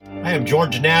I am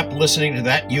George Knapp, listening to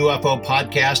That UFO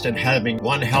Podcast and having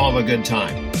one hell of a good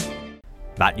time.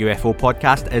 That UFO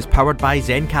Podcast is powered by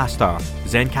Zencastr.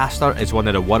 Zencastr is one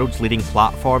of the world's leading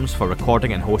platforms for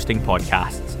recording and hosting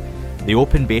podcasts. The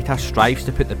open beta strives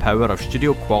to put the power of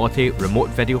studio quality remote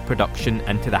video production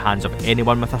into the hands of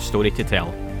anyone with a story to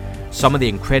tell. Some of the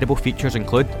incredible features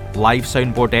include live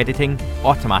soundboard editing,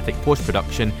 automatic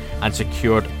post-production, and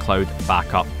secured cloud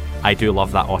backup. I do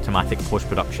love that automatic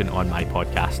post-production on my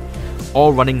podcast.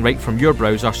 All running right from your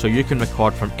browser so you can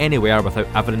record from anywhere without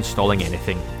ever installing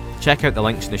anything. Check out the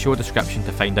links in the show description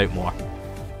to find out more.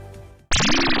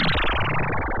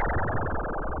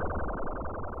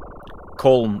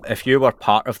 Colm, if you were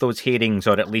part of those hearings,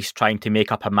 or at least trying to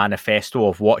make up a manifesto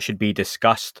of what should be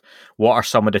discussed, what are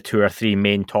some of the 2 or 3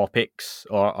 main topics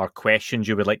or questions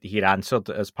you would like to hear answered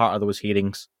as part of those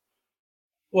hearings?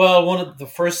 Well, one of the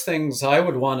first things I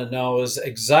would want to know is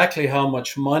exactly how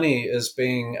much money is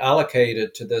being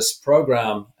allocated to this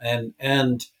program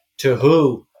and to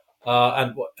who,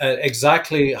 and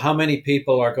exactly how many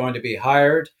people are going to be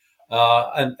hired.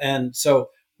 And so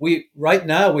right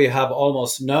now we have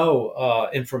almost no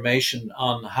information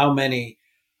on how many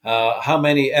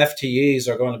FTEs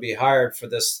are going to be hired for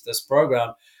this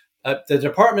program. The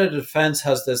Department of Defense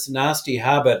has this nasty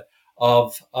habit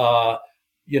of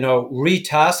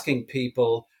retasking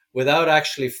people without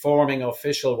actually forming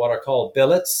official what are called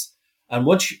billets. And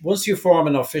once you form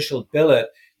an official billet,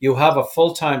 you have a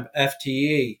full-time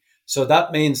FTE. So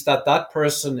that means that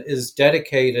person is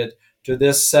dedicated to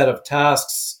this set of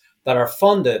tasks that are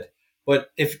funded. But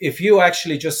if you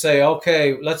actually just say,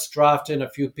 okay, let's draft in a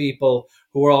few people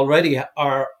who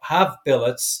have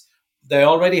billets, they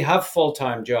already have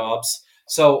full-time jobs.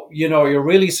 So, you're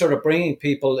really sort of bringing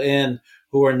people in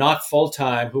who are not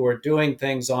full-time, who are doing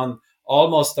things on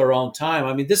almost their own time.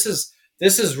 I mean, this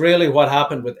is really what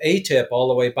happened with ATIP all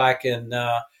the way back in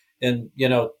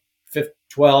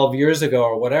 12 years ago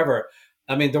or whatever.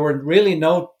 I mean, there were really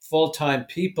no full-time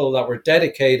people that were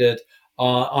dedicated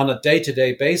on a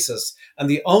day-to-day basis. And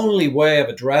the only way of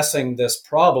addressing this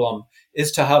problem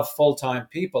is to have full-time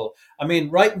people. I mean,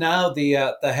 right now, the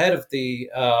head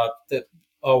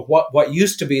of what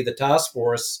used to be the task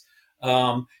force,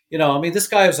 this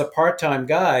guy was a part-time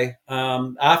guy,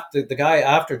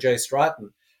 after Jay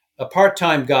Stratton, a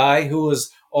part-time guy who was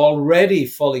already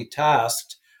fully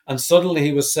tasked, and suddenly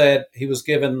he was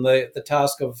given the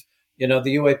task of, the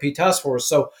UAP task force.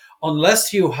 So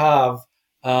unless you have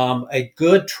a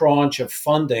good tranche of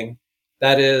funding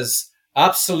that is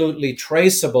absolutely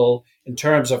traceable in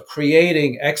terms of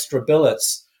creating extra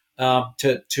billets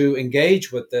to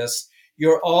engage with this,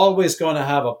 you're always going to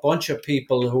have a bunch of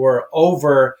people who are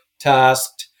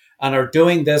overtasked and are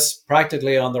doing this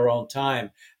practically on their own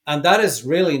time. And that is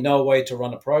really no way to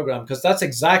run a program, because that's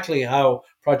exactly how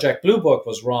Project Blue Book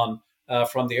was run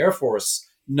from the Air Force.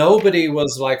 Nobody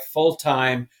was like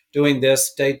full-time doing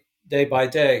this day by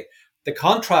day. The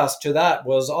contrast to that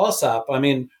was OSAP. I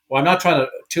mean, I'm not trying to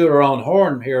toot our own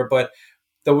horn here, but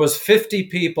there was 50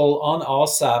 people on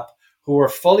OSAP who were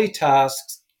fully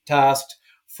tasked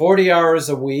 40 hours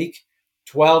a week,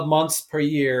 12 months per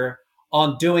year,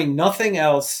 on doing nothing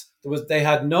else. They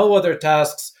had no other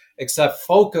tasks except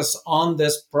focus on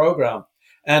this program.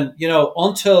 And,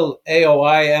 until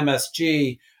AOI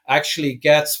MSG actually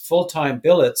gets full-time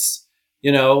billets,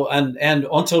 and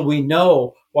until we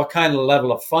know what kind of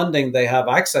level of funding they have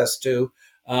access to,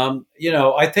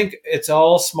 I think it's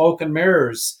all smoke and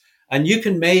mirrors. And you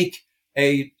can make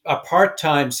a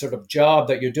part-time sort of job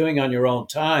that you're doing on your own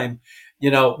time,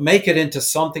 make it into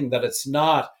something that it's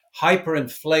not,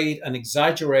 hyperinflate and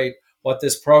exaggerate what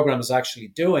this program is actually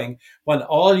doing, when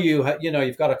all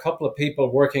you've got a couple of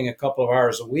people working a couple of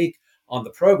hours a week on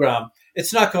the program.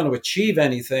 It's not going to achieve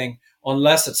anything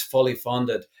unless it's fully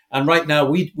funded. And right now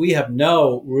we have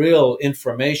no real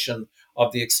information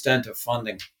of the extent of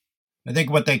funding. I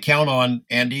think what they count on,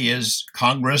 Andy, is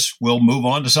Congress will move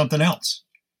on to something else.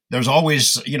 There's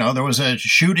always, there was a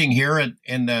shooting here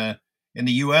in the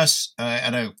U.S.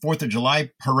 At a 4th of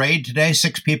July parade today,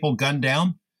 6 people gunned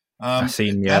down.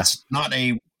 That's not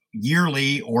a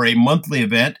yearly or a monthly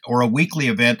event or a weekly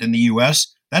event in the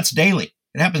U.S. That's daily.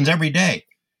 It happens every day.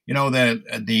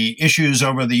 The issues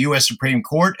over the U.S. Supreme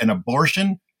Court and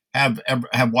abortion have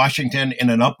Washington in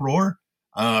an uproar.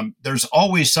 There's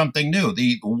always something new.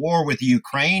 The war with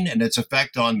Ukraine and its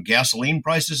effect on gasoline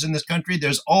prices in this country.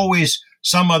 There's always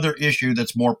some other issue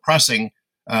that's more pressing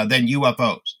than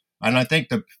UFOs. And I think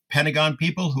the Pentagon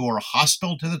people who are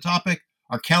hostile to the topic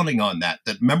are counting on that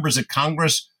members of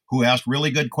Congress who asked really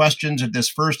good questions at this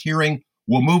first hearing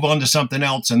will move on to something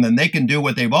else. And then they can do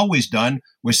what they've always done,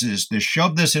 which is to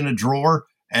shove this in a drawer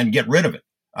and get rid of it.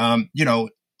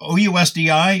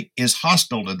 OUSDI is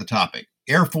hostile to the topic.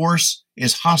 Air Force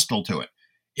is hostile to it.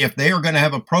 If they are going to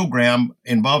have a program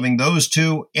involving those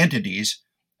two entities,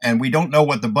 and we don't know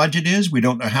what the budget is, we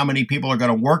don't know how many people are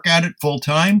going to work at it full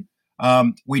time.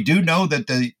 We do know that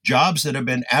the jobs that have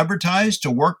been advertised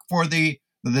to work for the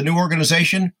new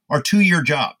organization are 2-year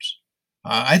jobs.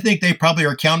 I think they probably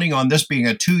are counting on this being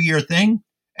a 2-year thing,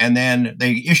 and then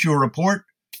they issue a report.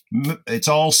 It's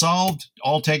all solved,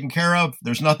 all taken care of.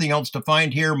 There's nothing else to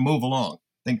find here. Move along.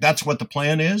 I think that's what the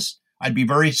plan is. I'd be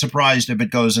very surprised if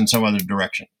it goes in some other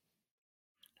direction.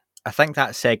 I think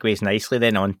that segues nicely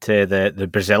then onto the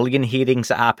Brazilian hearings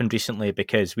that happened recently,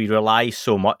 because we rely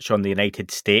so much on the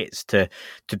United States to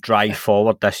drive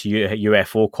forward this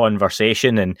UFO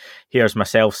conversation. And here's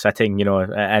myself sitting,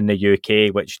 in the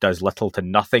UK, which does little to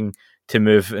nothing to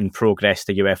move and progress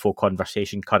the UFO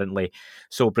conversation currently.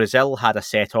 So Brazil had a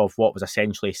set of what was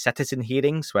essentially citizen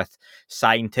hearings with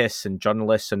scientists and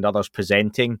journalists and others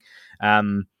presenting.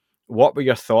 What were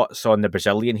your thoughts on the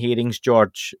Brazilian hearings,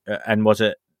 George? And was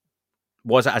it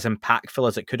as impactful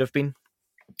as it could have been?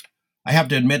 I have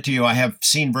to admit to you, I have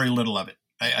seen very little of it.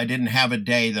 I didn't have a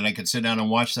day that I could sit down and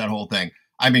watch that whole thing.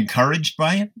 I'm encouraged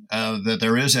by it, that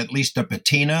there is at least a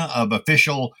patina of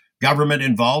official government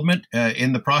involvement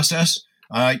in the process.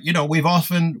 We've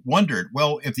often wondered,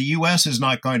 well, if the U.S. is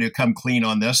not going to come clean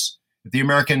on this, if the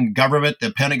American government,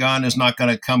 the Pentagon, is not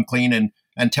going to come clean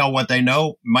and tell what they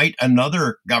know, might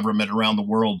another government around the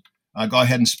world go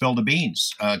ahead and spill the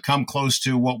beans, come close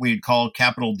to what we'd call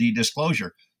capital D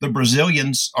disclosure. The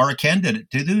Brazilians are a candidate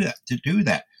to do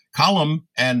that. Column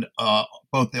and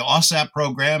both the OSAP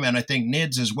program and I think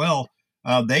NIDS as well,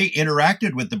 they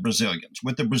interacted with the Brazilians,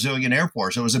 with the Brazilian Air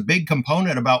Force. It was a big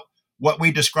component about what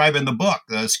we describe in the book,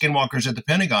 the Skinwalkers at the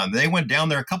Pentagon. They went down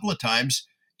there a couple of times,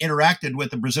 interacted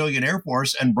with the Brazilian Air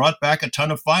Force, and brought back a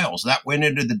ton of files. That went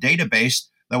into the database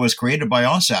that was created by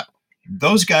OSAP.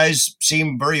 Those guys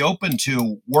seem very open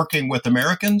to working with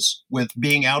Americans, with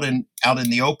being out in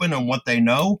the open on what they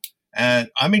know. And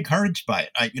I'm encouraged by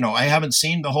it. I haven't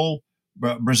seen the whole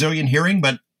Brazilian hearing,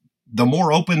 but the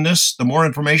more openness, the more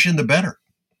information, the better.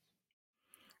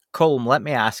 Colm, let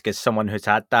me ask, as someone who's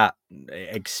had that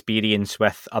experience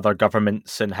with other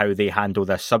governments and how they handle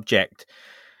this subject,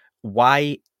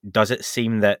 why does it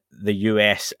seem that the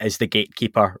US is the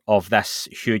gatekeeper of this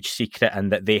huge secret,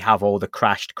 and that they have all the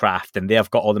crashed craft and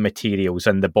they've got all the materials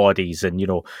and the bodies? And,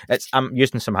 I'm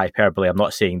using some hyperbole. I'm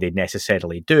not saying they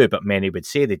necessarily do, but many would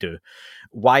say they do.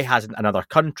 Why hasn't another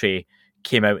country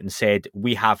came out and said,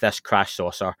 we have this crash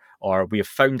saucer, or we have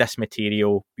found this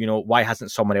material? Why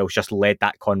hasn't someone else just led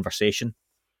that conversation?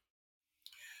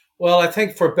 Well, I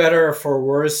think for better or for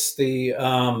worse, the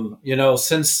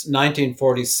since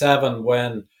 1947,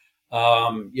 when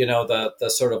the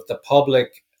sort of the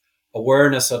public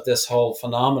awareness of this whole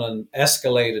phenomenon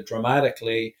escalated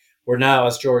dramatically. We're now,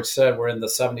 as George said, we're in the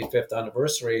 75th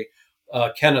anniversary.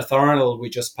 Kenneth Arnold, we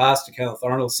just passed the Kenneth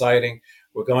Arnold sighting.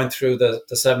 We're going through the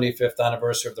 75th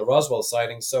anniversary of the Roswell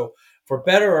sighting. So, for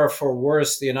better or for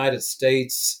worse, the United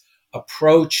States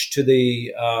approach to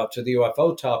the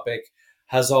UFO topic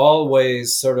has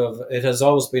always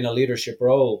been a leadership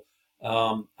role.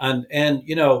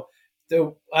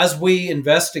 As we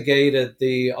investigated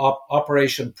the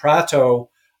Operation Prato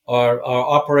or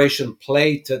Operation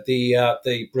Plate at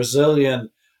the Brazilian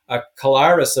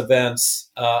Colares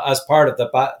events as part of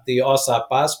the OSAP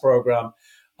BAS program,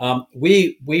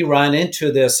 we ran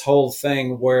into this whole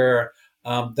thing where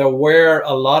there were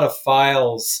a lot of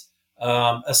files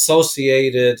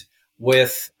associated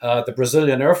with the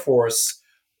Brazilian Air Force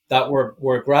that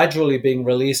were gradually being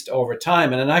released over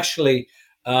time. And actually,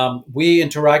 we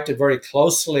interacted very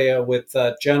closely with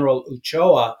General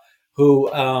Uchoa, who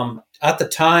at the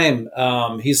time,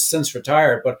 he's since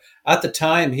retired, but at the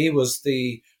time he was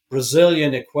the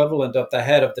Brazilian equivalent of the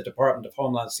head of the Department of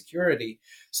Homeland Security.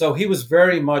 So he was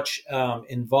very much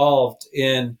involved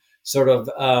in sort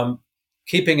of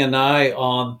keeping an eye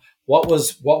on what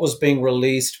was being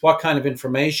released, what kind of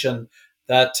information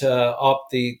that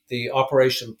the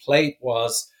Operation Plate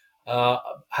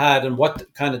had, and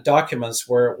what kind of documents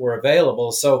were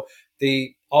available. So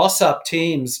the OSAP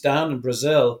teams down in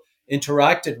Brazil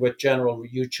interacted with General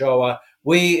Uchoa.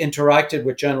 We interacted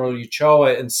with General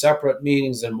Uchoa in separate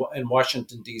meetings in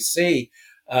Washington, D.C.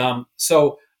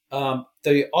 So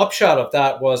the upshot of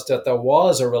that was that there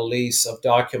was a release of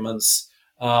documents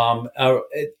 10,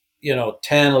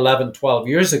 11, 12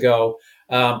 years ago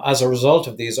as a result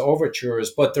of these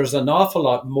overtures. But there's an awful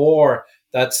lot more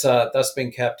that's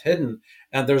been kept hidden.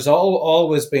 And there's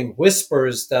always been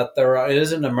whispers that there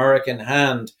is an American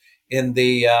hand in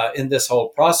this whole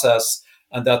process.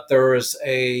 and that there is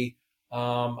a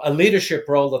leadership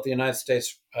role that the United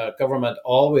States government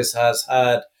always has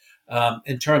had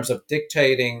in terms of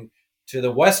dictating to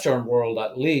the Western world,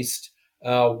 at least,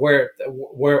 where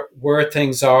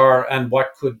things are and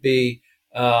what could be,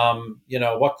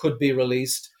 what could be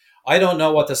released. I don't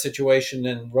know what the situation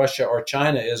in Russia or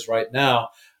China is right now.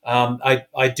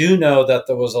 I do know that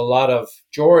there was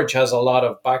George has a lot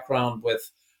of background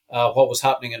with what was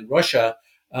happening in Russia.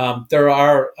 There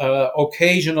are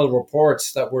occasional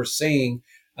reports that we're seeing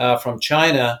from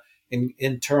China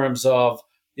in terms of,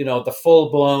 the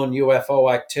full-blown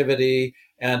UFO activity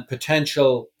and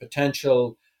potential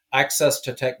access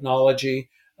to technology.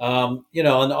 And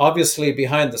obviously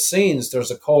behind the scenes,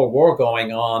 there's a Cold War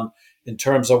going on in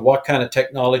terms of what kind of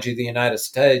technology the United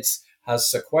States has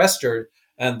sequestered.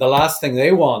 And the last thing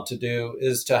they want to do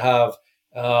is to have,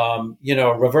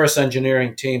 reverse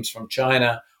engineering teams from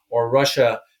China or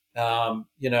Russia,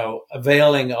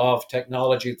 availing of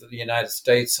technology that the United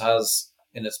States has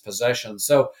in its possession.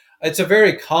 So it's a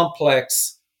very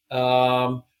complex,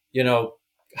 house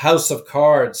of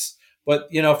cards. But,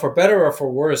 for better or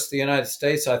for worse, the United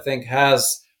States, I think,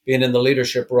 has been in the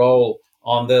leadership role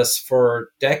on this for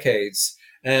decades.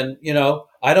 And,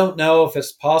 I don't know if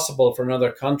it's possible for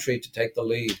another country to take the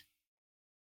lead.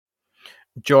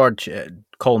 George,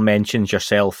 Colin mentions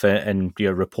yourself and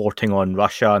your reporting on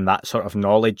Russia and that sort of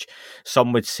knowledge.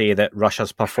 Some would say that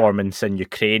Russia's performance in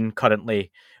Ukraine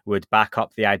currently would back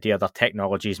up the idea their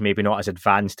technology is maybe not as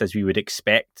advanced as we would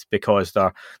expect, because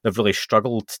they've really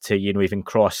struggled to even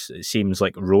cross, it seems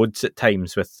like, roads at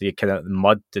times with the kind of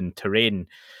mud and terrain.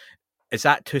 Is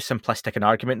that too simplistic an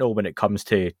argument, though, when it comes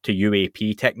to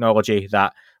UAP technology,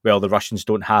 that, well, the Russians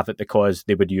don't have it because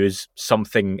they would use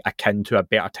something akin to a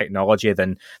better technology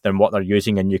than what they're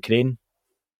using in Ukraine?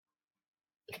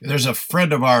 There's a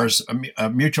friend of ours, a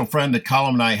mutual friend that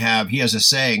Colin and I have. He has a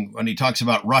saying when he talks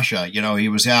about Russia. He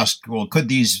was asked, well, could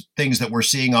these things that we're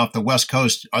seeing off the West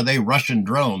Coast, are they Russian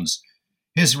drones?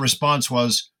 His response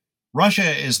was,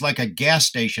 Russia is like a gas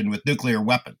station with nuclear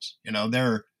weapons.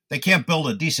 They can't build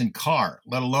a decent car,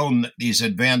 let alone these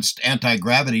advanced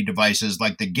anti-gravity devices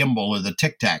like the gimbal or the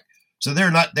Tic Tac. So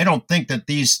they don't think that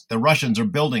the Russians are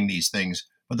building these things.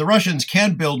 But the Russians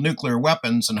can build nuclear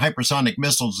weapons and hypersonic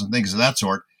missiles and things of that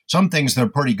sort. Some things they're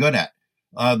pretty good at.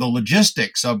 The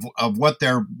logistics of what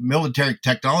their military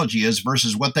technology is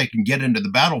versus what they can get into the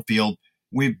battlefield,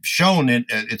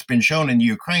 it's been shown in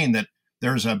Ukraine that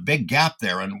there's a big gap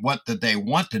there in what that they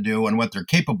want to do and what they're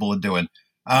capable of doing.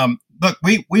 Look,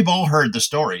 we've all heard the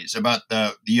stories about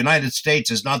the United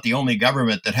States is not the only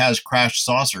government that has crashed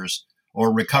saucers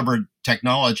or recovered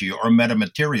technology or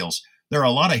metamaterials. There are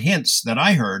a lot of hints that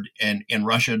I heard in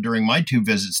Russia during my 2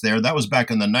 visits there. That was back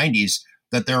in the 90s,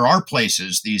 that there are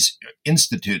places, these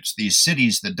institutes, these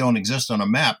cities that don't exist on a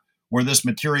map, where this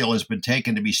material has been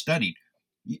taken to be studied.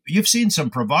 You've seen some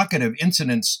provocative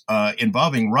incidents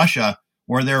involving Russia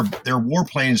where their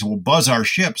warplanes will buzz our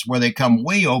ships, where they come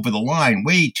way over the line,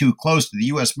 way too close to the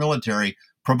U.S. military.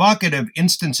 Provocative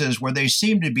instances where they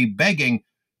seem to be begging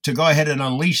to go ahead and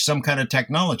unleash some kind of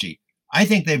technology. I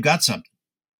think they've got something.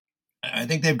 I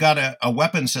think they've got a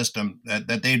weapon system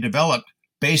that they've developed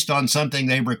based on something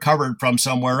they've recovered from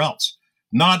somewhere else.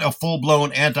 Not a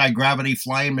full-blown anti-gravity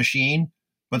flying machine,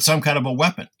 but some kind of a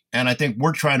weapon. And I think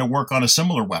we're trying to work on a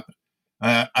similar weapon.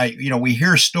 We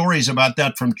hear stories about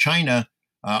that from China.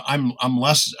 I'm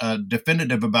less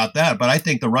definitive about that, but I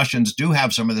think the Russians do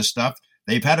have some of this stuff.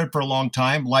 They've had it for a long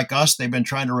time. Like us, they've been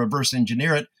trying to reverse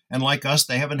engineer it. And like us,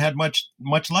 they haven't had much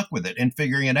luck with it in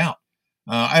figuring it out.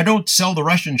 I don't sell the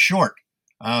Russians short.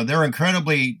 They're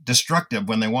incredibly destructive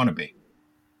when they want to be.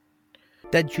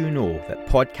 Did you know that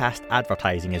podcast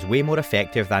advertising is way more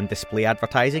effective than display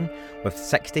advertising, with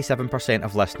 67%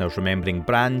 of listeners remembering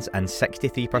brands and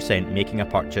 63% making a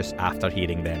purchase after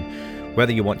hearing them?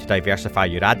 Whether you want to diversify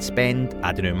your ad spend,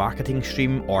 add a new marketing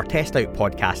stream, or test out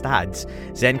podcast ads,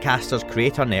 Zencastr's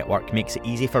Creator Network makes it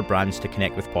easy for brands to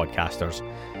connect with podcasters.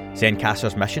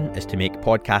 Zencastr's mission is to make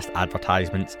podcast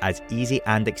advertisements as easy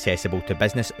and accessible to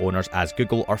business owners as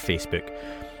Google or Facebook.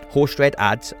 Host-read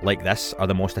ads like this are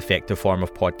the most effective form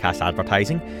of podcast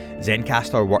advertising.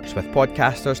 Zencastr works with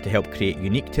podcasters to help create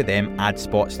unique to them ad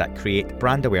spots that create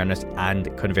brand awareness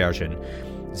and conversion.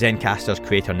 Zencastr's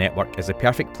Creator Network is the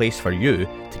perfect place for you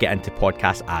to get into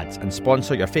podcast ads and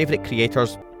sponsor your favourite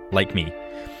creators like me.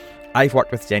 I've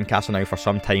worked with Zencastr now for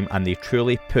some time, and they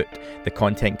truly put the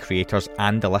content creators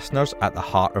and the listeners at the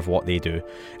heart of what they do.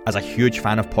 As a huge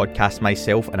fan of podcasts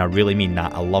myself, and I really mean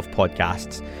that, I love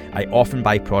podcasts, I often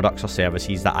buy products or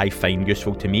services that I find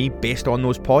useful to me based on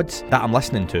those pods that I'm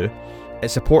listening to. It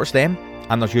supports them,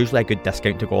 and there's usually a good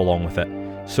discount to go along with it.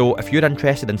 So if you're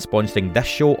interested in sponsoring this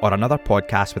show or another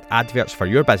podcast with adverts for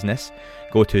your business,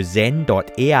 go to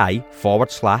zen.ai/that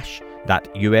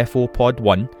UFO pod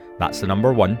 1, that's the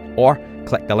number 1, or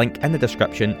click the link in the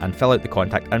description and fill out the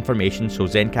contact information so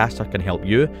Zencastr can help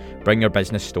you bring your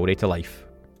business story to life.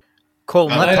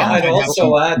 Colin, I'd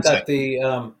also add that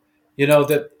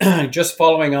that just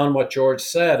following on what George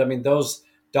said, I mean, those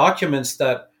documents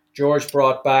that George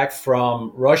brought back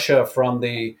from Russia from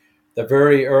the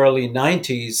very early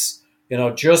 90s,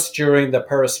 just during the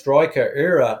perestroika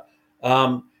era,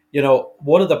 one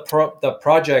of the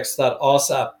projects that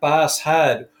OSAP BAS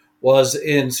had was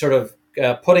in sort of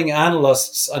putting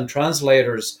analysts and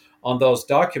translators on those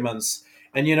documents.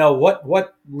 And,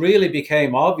 what really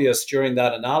became obvious during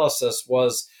that analysis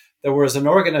was there was an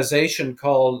organization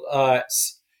called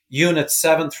Unit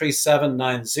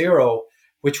 73790,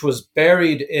 which was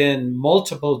buried in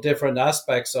multiple different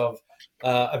aspects of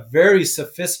a very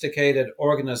sophisticated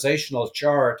organizational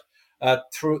chart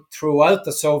throughout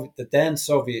the then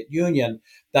Soviet Union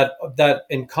that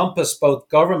encompassed both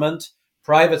government,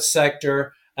 private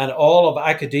sector, and all of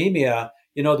academia.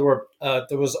 There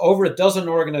was over a dozen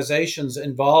organizations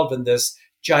involved in this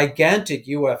gigantic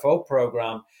UFO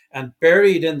program, and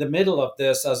buried in the middle of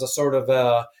this as a sort of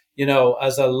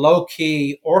as a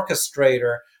low-key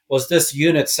orchestrator was this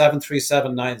Unit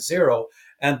 73790.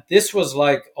 And this was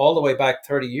like all the way back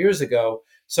 30 years ago.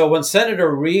 So when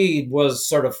Senator Reid was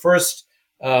sort of first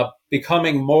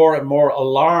becoming more and more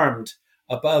alarmed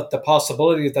about the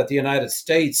possibility that the United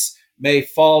States may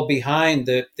fall behind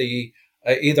the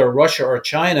either Russia or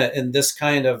China in this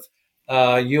kind of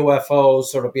UFO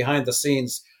sort of behind the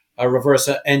scenes reverse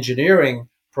engineering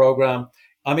program,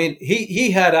 I mean,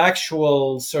 he had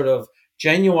actual sort of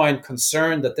genuine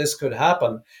concern that this could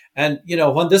happen. And,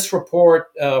 when this report,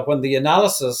 when the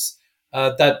analysis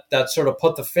that sort of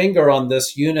put the finger on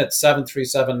this Unit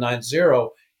 73790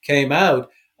 came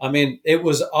out, I mean, it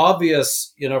was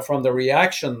obvious, from the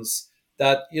reactions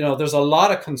that, there's a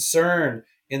lot of concern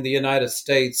in the United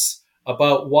States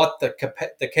about what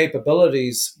the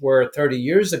capabilities were 30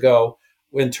 years ago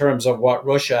in terms of what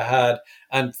Russia had,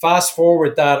 and fast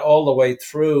forward that all the way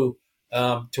through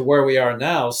to where we are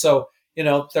now. So,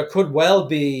 there could well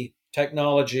be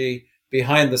technology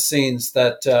behind the scenes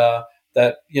that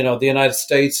the United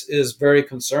States is very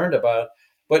concerned about.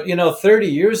 But, 30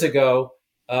 years ago,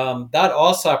 that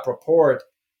OSAP report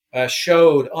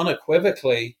showed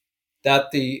unequivocally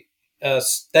that the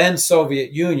then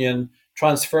Soviet Union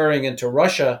transferring into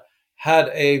Russia had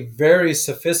a very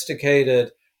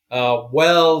sophisticated,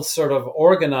 well sort of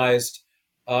organized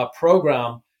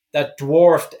program that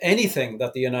dwarfed anything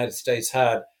that the United States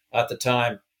had at the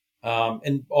time.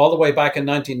 And all the way back in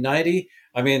 1990,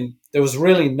 I mean, there was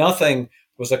really nothing. There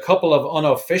was a couple of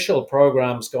unofficial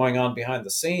programs going on behind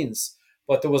the scenes,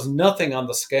 but there was nothing on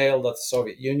the scale that the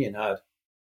Soviet Union had.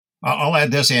 I'll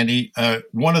add this, Andy.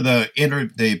 One of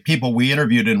the people we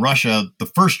interviewed in Russia, the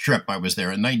first trip I was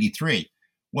there in '93,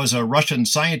 was a Russian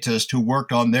scientist who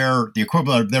worked on the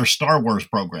equivalent of their Star Wars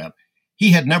program.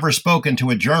 He had never spoken to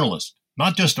a journalist,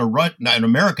 not just an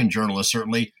American journalist,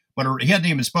 certainly, but he hadn't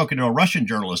even spoken to a Russian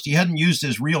journalist. He hadn't used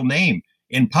his real name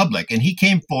in public. And he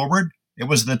came forward. It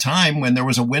was the time when there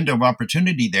was a window of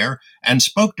opportunity there, and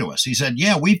spoke to us. He said,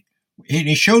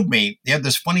 he showed me, he had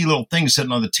this funny little thing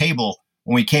sitting on the table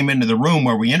when we came into the room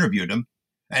where we interviewed him.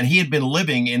 And he had been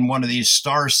living in one of these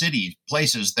star city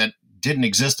places that didn't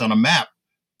exist on a map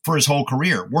for his whole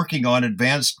career, working on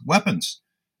advanced weapon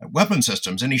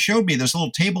systems. And he showed me this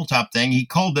little tabletop thing. He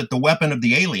called it the weapon of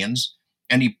the aliens.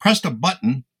 And he pressed a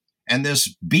button, and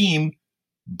this beam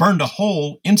burned a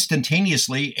hole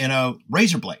instantaneously in a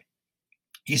razor blade.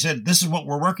 He said, this is what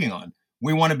we're working on.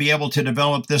 We want to be able to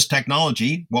develop this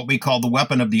technology, what we call the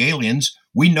weapon of the aliens.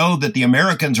 We know that the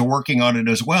Americans are working on it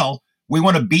as well. We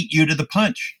want to beat you to the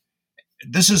punch.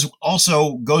 This is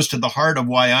also goes to the heart of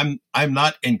why I'm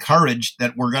not encouraged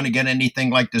that we're going to get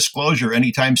anything like disclosure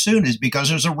anytime soon, is because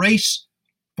there's a race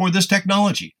for this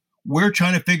technology. We're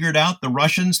trying to figure it out. The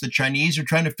Russians, the Chinese are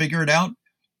trying to figure it out.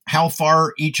 How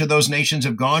far each of those nations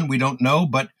have gone, we don't know,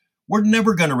 but we're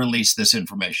never going to release this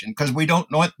information because we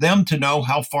don't want them to know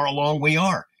how far along we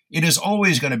are. It is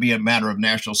always going to be a matter of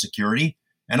national security.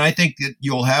 And I think that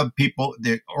you'll have people,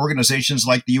 the organizations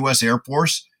like the U.S. Air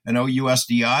Force and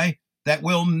OUSDI, that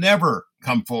will never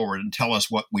come forward and tell us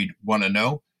what we want to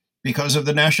know because of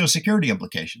the national security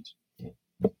implications.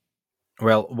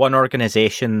 Well, one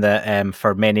organisation that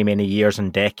for many, many years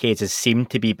and decades has seemed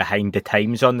to be behind the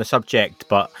times on the subject,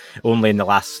 but only in the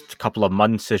last couple of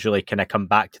months has really kind of come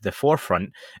back to the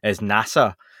forefront, is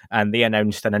NASA. And they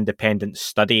announced an independent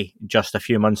study just a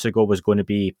few months ago was going to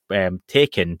be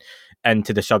taken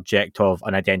into the subject of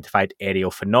unidentified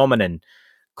aerial phenomenon.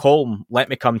 Colm, let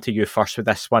me come to you first with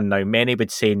this one. Now, many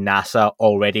would say NASA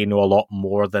already know a lot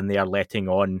more than they are letting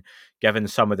on, given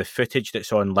some of the footage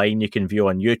that's online you can view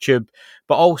on YouTube,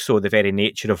 but also the very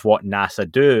nature of what NASA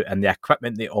do and the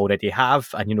equipment they already have,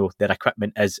 and, you know, their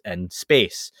equipment is in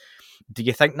space. Do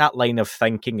you think that line of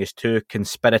thinking is too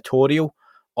conspiratorial,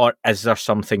 or is there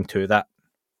something to that?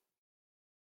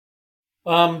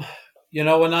 You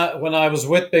know, when I was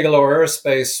with Bigelow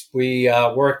Aerospace, we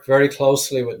worked very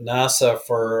closely with NASA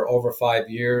for over 5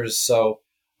 years. So,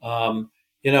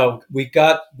 you know, we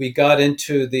got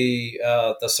into the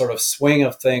sort of swing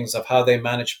of things, of how they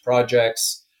manage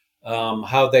projects,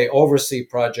 how they oversee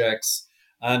projects,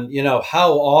 and you know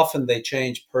how often they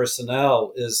change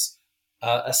personnel is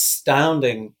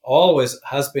astounding. Always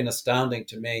has been astounding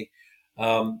to me.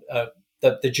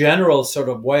 That the general sort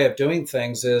of way of doing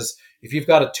things is, if you've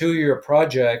got a 2-year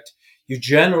project, you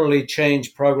generally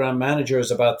change program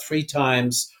managers about 3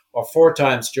 times or 4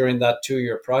 times during that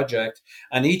 2-year project.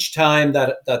 And each time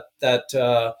that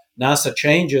NASA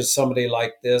changes somebody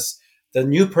like this, the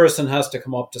new person has to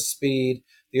come up to speed.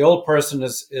 The old person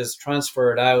is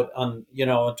transferred out on, you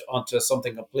know, onto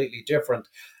something completely different.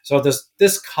 So there's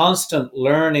this constant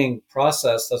learning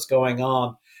process that's going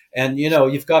on. And, you know,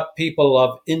 you've got people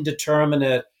of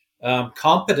indeterminate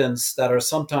competence that are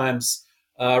sometimes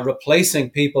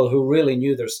replacing people who really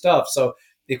knew their stuff. So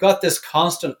you've got this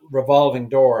constant revolving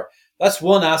door. That's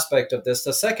one aspect of this.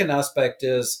 The second aspect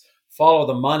is follow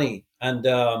the money. And,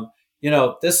 you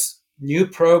know, this new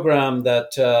program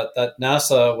that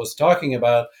NASA was talking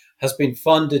about has been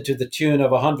funded to the tune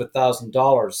of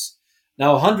 $100,000.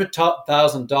 Now,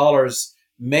 $100,000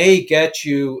 may get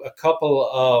you a couple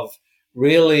of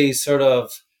really sort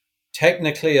of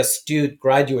technically astute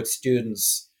graduate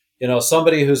students, you know,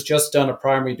 somebody who's just done a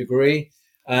primary degree,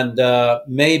 and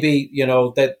maybe, you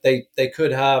know, that they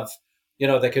could have, you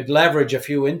know, they could leverage a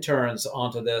few interns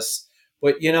onto this.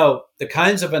 But, you know, the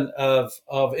kinds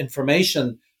of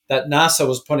information that NASA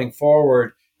was putting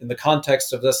forward in the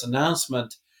context of this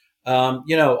announcement,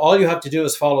 you know, all you have to do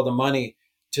is follow the money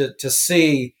to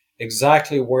see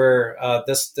exactly where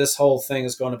this whole thing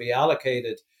is going to be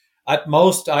allocated. At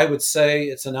most, I would say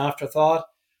it's an afterthought.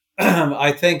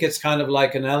 I think it's kind of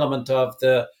like an element of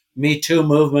the Me Too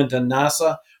movement in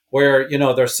NASA, where, you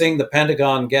know, they're seeing the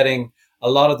Pentagon getting a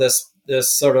lot of this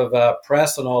sort of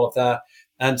press and all of that.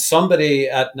 And somebody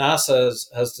at NASA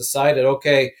has decided,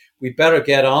 okay, we better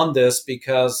get on this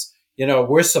because, you know,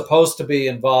 we're supposed to be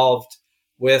involved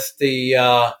with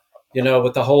the, you know,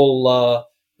 with the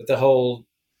whole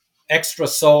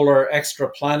extrasolar,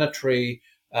 extraplanetary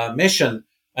mission.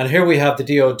 And here we have the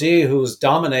DoD who's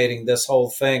dominating this whole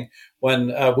thing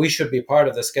when we should be part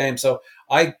of this game. So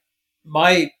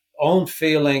my own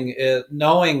feeling is,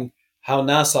 knowing how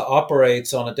NASA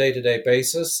operates on a day-to-day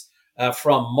basis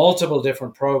from multiple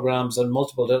different programs and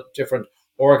multiple different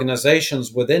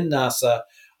organizations within NASA,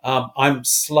 I'm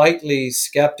slightly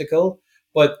skeptical.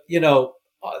 But, you know,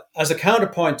 as a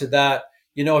counterpoint to that,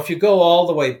 you know, if you go all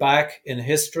the way back in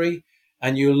history,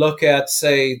 and you look at,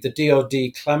 say, the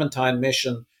DoD Clementine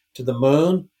mission to the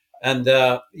moon, and,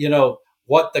 you know,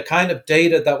 what the kind of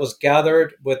data that was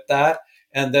gathered with that,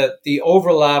 and the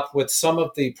overlap with some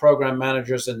of the program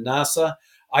managers in NASA,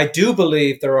 I do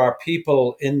believe there are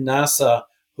people in NASA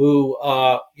who,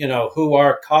 you know, who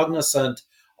are cognizant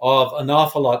of an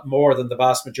awful lot more than the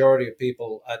vast majority of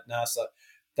people at NASA.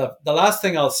 The last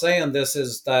thing I'll say on this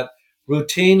is that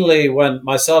routinely, when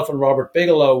myself and Robert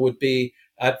Bigelow would be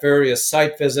at various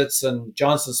site visits and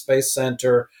Johnson Space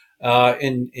Center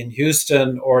in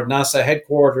Houston, or NASA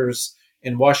headquarters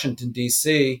in Washington,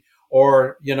 D.C.,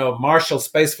 or, you know, Marshall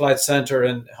Space Flight Center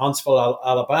in Huntsville,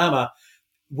 Alabama,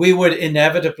 we would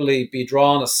inevitably be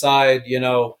drawn aside, you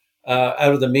know,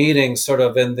 out of the meeting, sort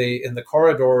of in the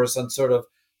corridors, and sort of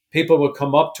people would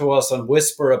come up to us and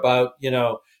whisper about, you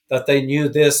know, that they knew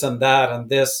this and that and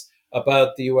this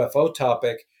about the UFO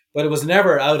topic. But it was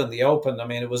never out in the open. I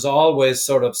mean, it was always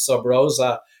sort of sub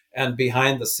rosa and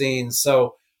behind the scenes.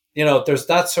 So, you know, there's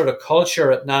that sort of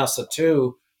culture at NASA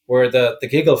too, where the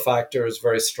giggle factor is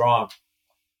very strong.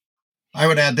 I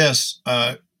would add this,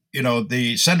 you know,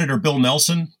 the Senator Bill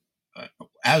Nelson,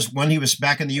 as when he was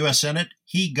back in the U.S. Senate,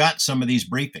 he got some of these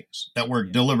briefings that were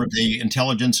delivered to the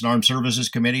Intelligence and Armed Services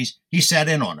committees. He sat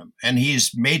in on them, and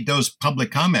he's made those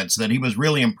public comments that he was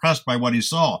really impressed by what he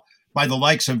saw, by the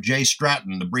likes of Jay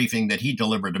Stratton, the briefing that he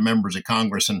delivered to members of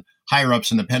Congress and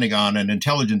higher-ups in the Pentagon and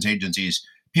intelligence agencies.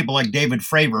 People like David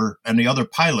Fravor and the other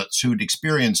pilots who'd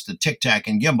experienced the Tic Tac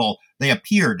and gimbal, they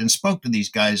appeared and spoke to these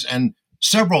guys. And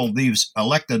several of these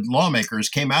elected lawmakers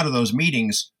came out of those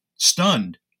meetings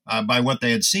stunned by what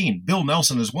they had seen. Bill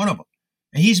Nelson is one of them.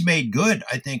 And he's made good,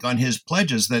 I think, on his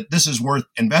pledges that this is worth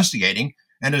investigating.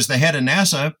 And as the head of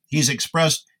NASA, he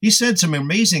said some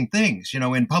amazing things,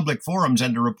 in public forums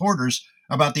and to reporters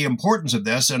about the importance of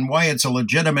this and why it's a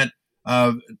legitimate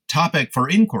topic for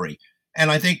inquiry. And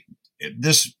I think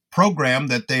this program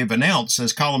that they've announced,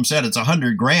 as Colm said, it's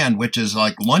 $100,000, which is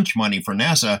like lunch money for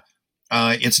NASA.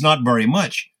 It's not very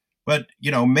much, but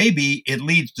maybe it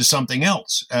leads to something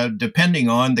else, depending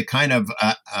on the kind of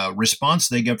response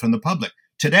they get from the public.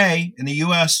 Today in the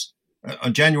U.S.,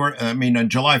 on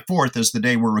July 4th is the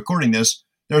day we're recording this.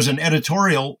 There's an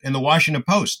editorial in the Washington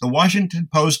Post. The Washington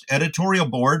Post editorial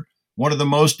board, one of the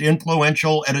most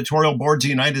influential editorial boards in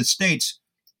the United States,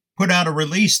 put out a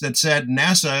release that said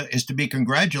NASA is to be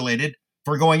congratulated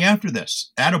for going after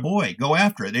this. Attaboy, go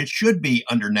after it. It should be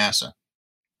under NASA.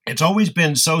 It's always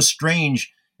been so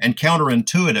strange and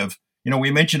counterintuitive. We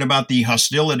mentioned about the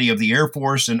hostility of the Air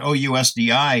Force and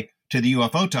OUSDI to the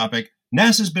UFO topic.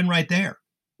 NASA's been right there.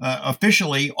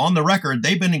 Officially, on the record,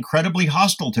 they've been incredibly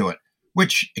hostile to it,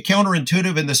 which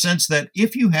counterintuitive in the sense that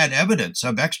if you had evidence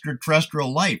of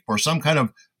extraterrestrial life or some kind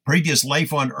of previous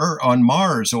life on Earth, on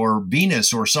Mars or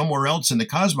Venus or somewhere else in the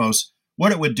cosmos,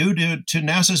 what it would do to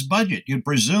NASA's budget. You'd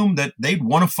presume that they'd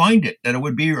want to find it, that it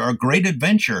would be a great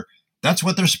adventure. That's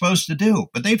what they're supposed to do.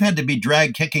 But they've had to be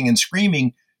dragged kicking and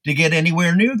screaming to get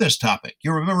anywhere near this topic.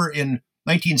 You remember in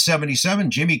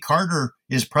 1977, Jimmy Carter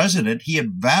is president. He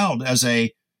had vowed as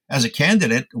a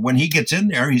candidate, when he gets in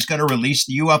there, he's going to release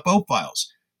the UFO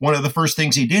files. One of the first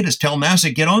things he did is tell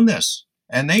NASA, get on this.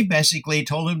 And they basically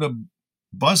told him to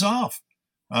buzz off.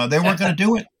 They weren't going to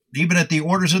do it, even at the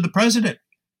orders of the president.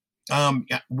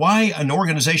 Why an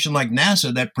organization like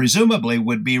NASA that presumably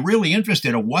would be really interested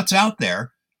in what's out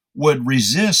there would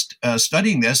resist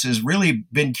studying this has really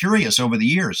been curious over the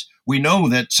years. We know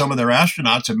that some of their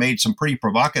astronauts have made some pretty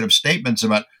provocative statements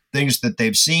about things that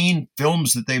they've seen,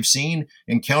 films that they've seen,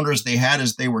 encounters they had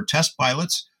as they were test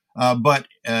pilots. But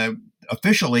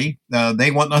officially,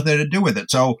 they want nothing to do with it.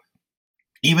 So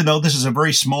even though this is a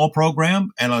very small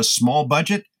program and a small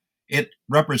budget, it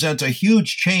represents a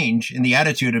huge change in the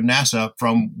attitude of NASA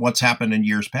from what's happened in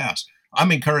years past.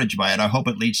 I'm encouraged by it. I hope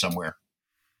it leads somewhere.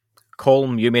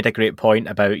 Colm, you made a great point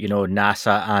about,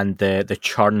 NASA and the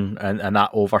churn and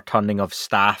that overturning of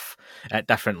staff at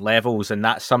different levels. And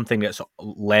that's something that's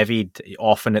levied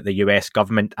often at the US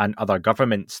government and other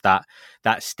governments, that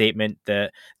statement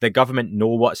that the government know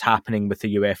what's happening with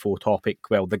the UFO topic.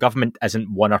 Well, the government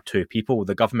isn't one or two people.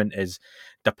 The government is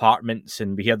departments,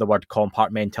 and we hear the word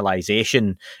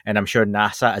compartmentalization, and I'm sure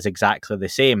NASA is exactly the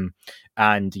same.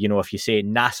 And, if you say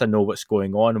NASA know what's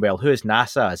going on, well, who is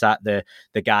NASA? Is that the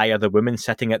guy or the woman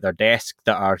sitting at their desk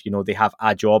that are, they have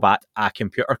a job at a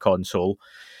computer console?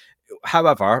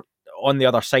 However, on the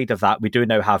other side of that, we do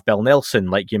now have Bill Nelson,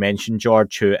 like you mentioned,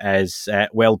 George, who is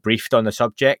well briefed on the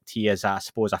subject. He is, I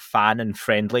suppose, a fan and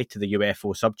friendly to the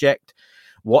UFO subject.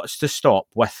 What's to stop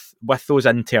with those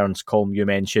interns, Colm, you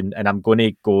mentioned? And I'm going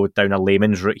to go down a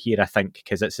layman's route here, I think,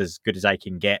 because it's as good as I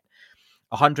can get.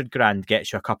 $100,000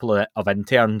 gets you a couple of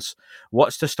interns.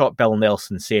 What's to stop Bill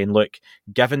Nelson saying, look,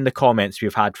 given the comments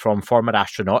we've had from former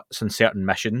astronauts on certain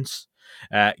missions,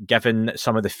 given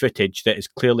some of the footage that is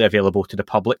clearly available to the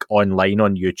public online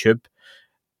on YouTube,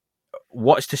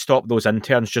 what's to stop those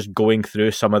interns just going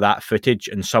through some of that footage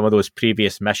and some of those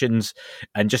previous missions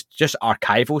and just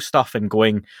archival stuff and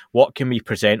going, what can we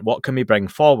present, what can we bring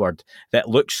forward that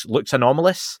looks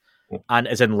anomalous and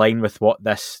is in line with what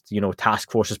this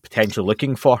task force is potentially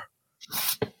looking for?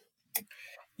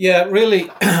 Yeah, really,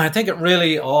 I think it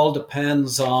really all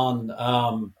depends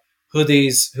on who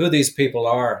these people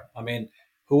are. I mean,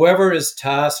 whoever is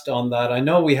tasked on that, I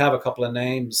know we have a couple of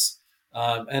names,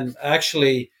 and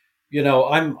actually,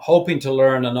 I'm hoping to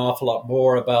learn an awful lot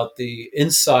more about the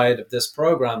inside of this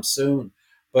program soon.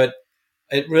 But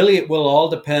it will all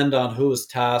depend on who is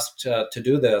tasked to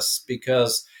do this,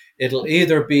 because it'll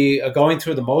either be a going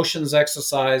through the motions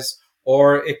exercise,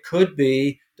 or it could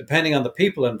be, depending on the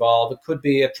people involved, it could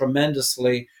be a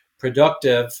tremendously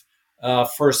productive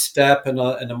first step in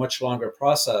a much longer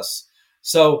process.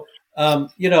 So,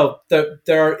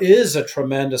 there is a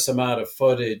tremendous amount of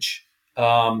footage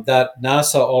that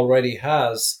NASA already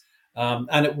has.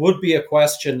 And it would be a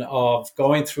question of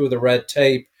going through the red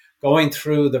tape, going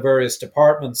through the various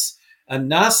departments.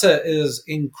 And NASA is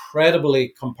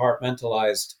incredibly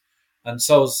compartmentalized. And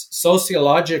so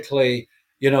sociologically,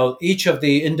 each of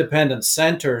the independent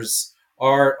centers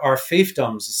are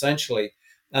fiefdoms, essentially.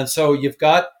 And so you've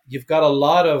got a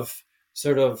lot of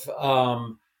sort of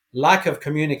lack of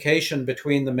communication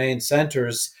between the main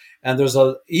centers, and there's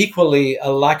equally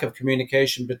a lack of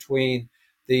communication between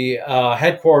the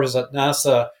headquarters at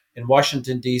NASA in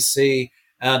Washington, D.C.,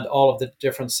 and all of the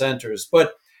different centers.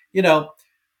 But,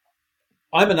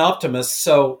 I'm an optimist.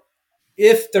 So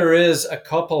if there is a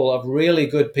couple of really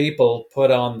good people put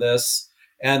on this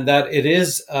and that it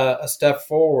is a step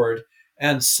forward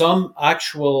and some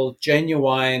actual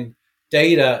genuine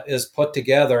data is put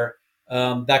together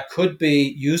that could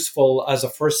be useful as a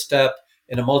first step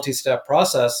in a multi-step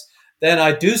process, then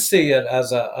I do see it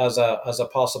as a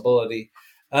possibility.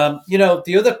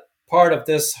 The other part of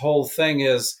this whole thing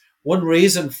is one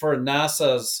reason for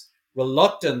NASA's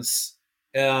reluctance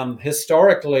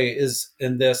historically is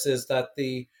that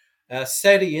the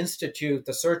SETI Institute,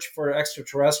 the Search for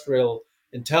Extraterrestrial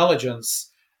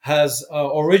Intelligence, has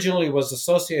originally was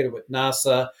associated with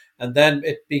NASA, and then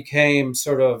it became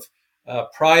sort of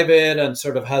private and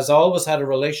sort of has always had a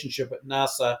relationship with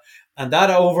NASA, and that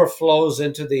overflows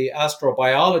into the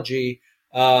astrobiology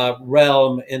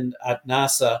realm at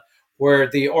NASA, where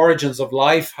the origins of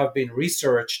life have been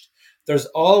researched. There's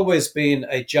always been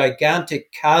a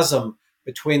gigantic chasm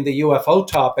between the UFO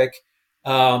topic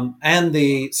and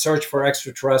the search for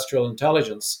extraterrestrial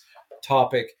intelligence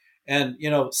topic. And,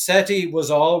 SETI was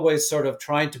always sort of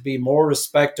trying to be more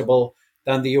respectable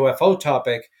than the UFO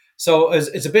topic. So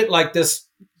it's a bit like this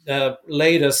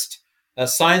latest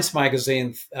science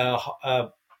magazine,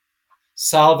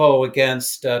 salvo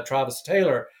against Travis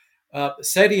Taylor.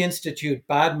 SETI Institute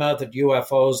badmouthed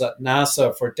UFOs at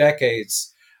NASA for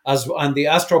decades, and the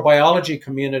astrobiology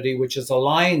community, which is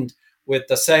aligned with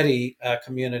the SETI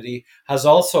community, has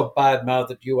also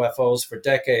badmouthed UFOs for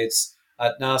decades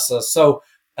at NASA. So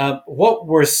what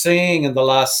we're seeing in the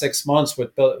last 6 months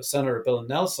with Senator Bill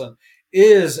Nelson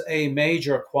is a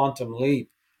major quantum leap.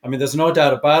 I mean, there's no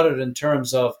doubt about it in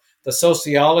terms of the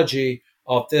sociology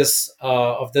of this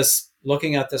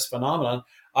looking at this phenomenon.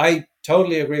 I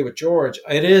totally agree with George.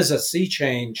 It is a sea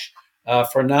change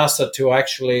for NASA to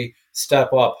actually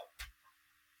step up.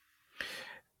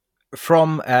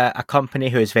 From a company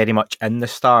who is very much in the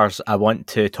stars, I want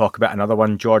to talk about another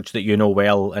one, George, that you know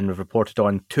well and have reported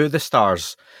on, To the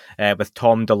Stars, with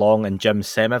Tom DeLonge and Jim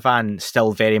Semivan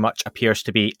still very much appears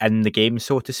to be in the game,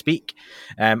 so to speak.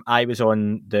 I was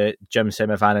on the Jim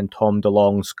Semivan and Tom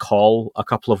DeLonge's call a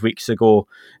couple of weeks ago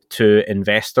to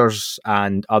investors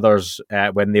and others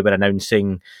when they were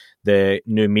announcing the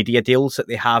new media deals that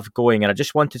they have going, and I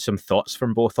just wanted some thoughts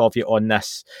from both of you on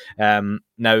this.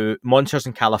 Now, Monsters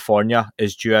in California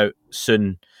is due out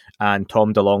soon, and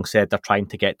Tom DeLonge said they're trying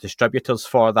to get distributors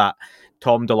for that.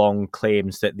 Tom DeLonge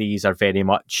claims that these are very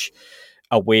much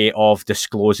a way of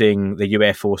disclosing the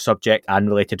UFO subject and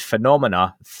related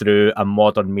phenomena through a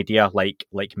modern media like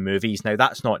movies. Now,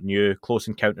 that's not new. Close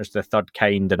Encounters of the Third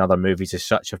Kind and other movies as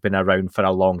such have been around for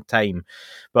a long time.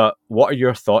 But what are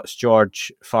your thoughts,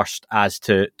 George, first as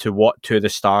to what To the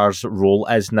Stars' role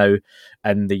is now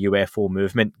in the UFO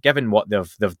movement, given what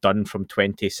they've done from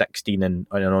 2016 and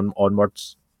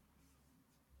onwards?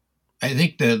 I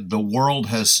think the world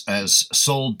has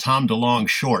sold Tom DeLonge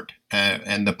short,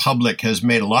 and the public has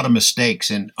made a lot of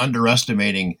mistakes in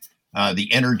underestimating the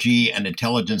energy and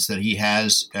intelligence that he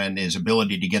has and his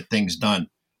ability to get things done.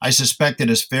 I suspect it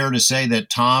is fair to say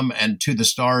that Tom and To the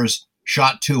Stars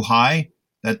shot too high,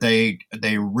 that they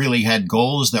really had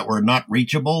goals that were not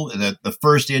reachable. The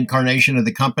first incarnation of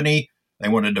the company, they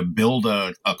wanted to build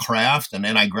a craft, an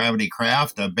anti-gravity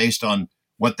craft, based on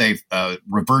what they've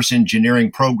reverse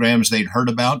engineering programs they'd heard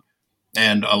about,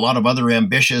 and a lot of other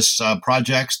ambitious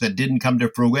projects that didn't come to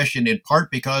fruition, in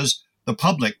part because the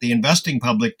public, the investing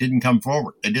public, didn't come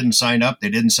forward. They didn't sign up. They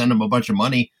didn't send them a bunch of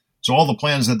money. So all the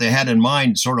plans that they had in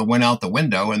mind sort of went out the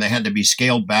window, and they had to be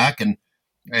scaled back. And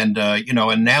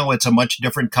now it's a much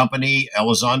different company.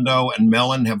 Elizondo and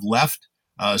Mellon have left.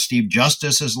 Steve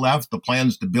Justice has left. The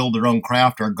plans to build their own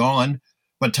craft are gone.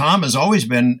 But Tom has always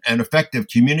been an effective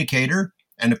communicator,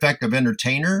 an effective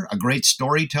entertainer, a great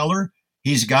storyteller.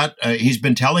 He's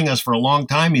been telling us for a long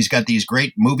time he's got these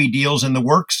great movie deals in the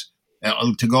works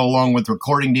to go along with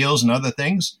recording deals and other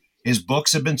things. His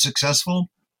books have been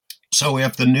successful. So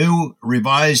if the new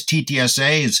revised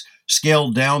TTSA is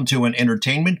scaled down to an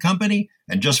entertainment company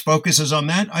and just focuses on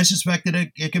that, I suspect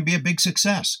that it can be a big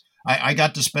success. I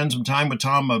got to spend some time with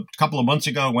Tom a couple of months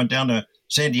ago. I went down to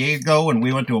San Diego and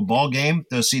we went to a ball game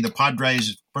to see the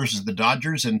Padres versus the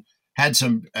Dodgers and had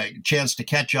some chance to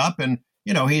catch up. And,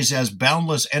 he has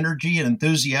boundless energy and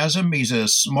enthusiasm. He's a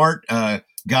smart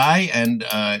guy, and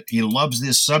he loves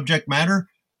this subject matter,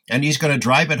 and he's going to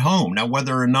drive it home. Now,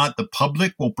 whether or not the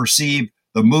public will perceive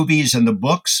the movies and the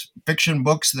books, fiction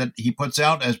books that he puts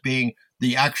out as being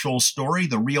the actual story,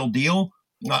 the real deal,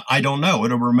 I don't know.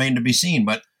 It'll remain to be seen.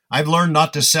 But I've learned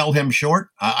not to sell him short.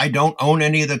 I don't own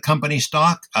any of the company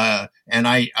stock, and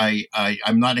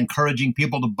I'm not encouraging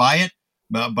people to buy it,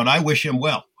 but I wish him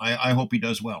well. I hope he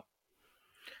does well.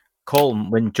 Colm,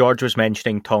 when George was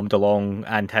mentioning Tom DeLonge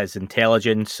and his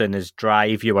intelligence and his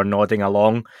drive, you were nodding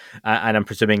along, and I'm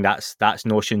presuming that's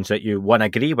notions that you, one,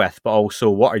 agree with, but also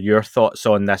what are your thoughts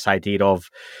on this idea of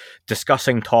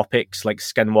discussing topics like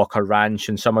Skinwalker Ranch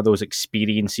and some of those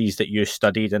experiences that you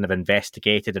studied and have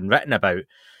investigated and written about,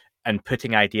 and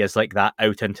putting ideas like that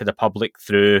out into the public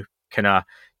through kind of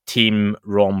team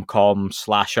rom-com,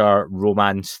 slasher,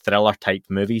 romance, thriller type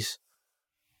movies?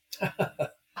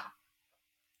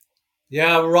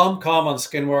 Yeah, rom-com on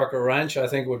Skinwalker Ranch, I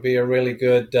think, would be a really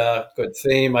good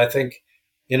theme. I think,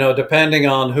 depending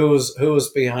on who's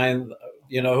behind,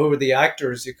 who are the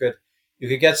actors, you could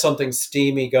get something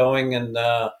steamy going in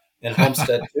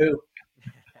Homestead too.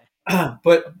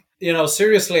 But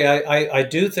seriously, I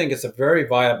do think it's a very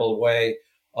viable way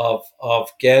of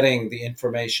getting the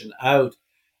information out.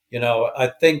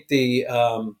 I think the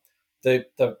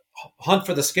Hunt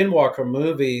for the Skinwalker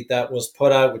movie that was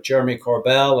put out with Jeremy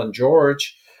Corbell and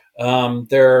George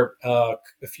there a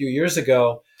few years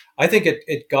ago, I think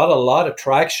it got a lot of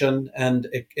traction, and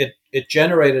it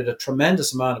generated a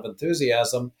tremendous amount of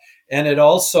enthusiasm, and it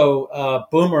also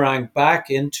boomeranged back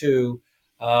into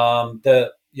the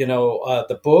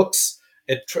books.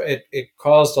 It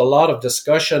caused a lot of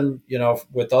discussion,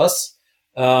 with us.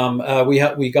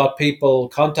 We got people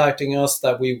contacting us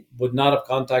that we would not have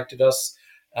contacted us,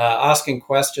 asking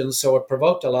questions. So it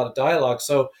provoked a lot of dialogue.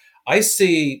 So I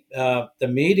see the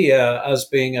media as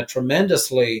being a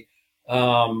tremendously,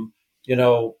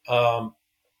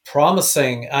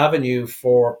 promising avenue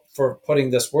for putting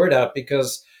this word out,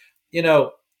 because,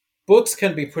 books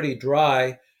can be pretty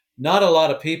dry. Not a lot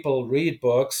of people read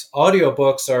books.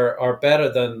 Audiobooks are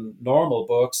better than normal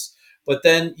books. But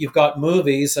then you've got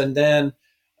movies, and then,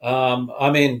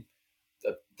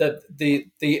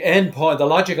 the end point, the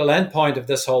logical end point of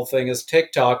this whole thing is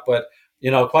TikTok. But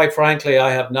quite frankly,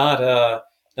 I have not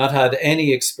had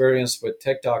any experience with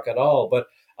TikTok at all. But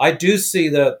I do see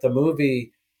the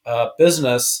movie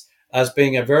business as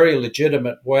being a very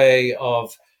legitimate way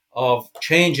of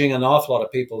changing an awful lot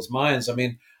of people's minds. I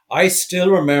mean, I still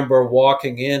remember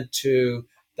walking into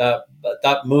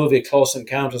that movie, Close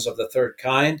Encounters of the Third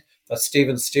Kind, that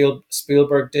Steven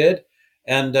Spielberg did.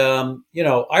 And,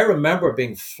 I remember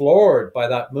being floored by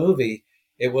that movie.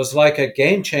 It was like a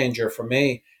game changer for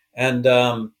me. And,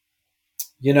 I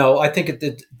think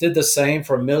it did the same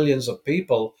for millions of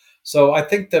people. So I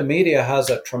think the media has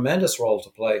a tremendous role to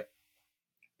play.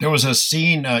 There was a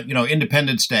scene,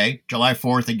 Independence Day, July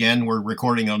 4th, again, we're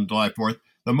recording on July 4th,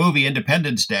 the movie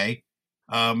Independence Day.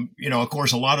 Of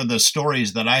course, a lot of the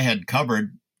stories that I had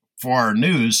covered for our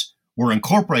news were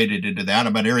incorporated into that,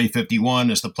 about Area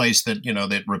 51 as the place that,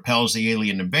 that repels the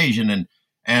alien invasion.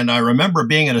 And I remember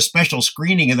being at a special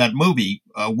screening of that movie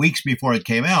weeks before it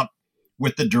came out,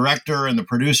 with the director and the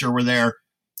producer were there,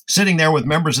 sitting there with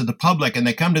members of the public, and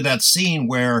they come to that scene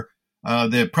where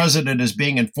the president is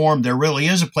being informed there really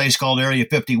is a place called Area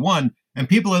 51, and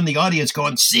people in the audience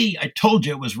going, "See, I told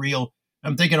you it was real."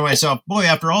 I'm thinking to myself, boy,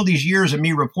 after all these years of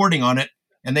me reporting on it,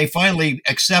 and they finally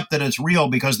accept that it's real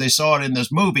because they saw it in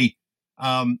this movie,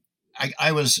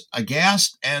 I was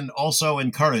aghast and also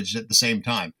encouraged at the same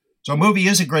time. So a movie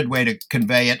is a good way to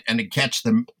convey it and to catch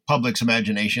the public's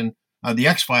imagination. The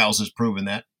X-Files has proven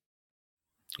that.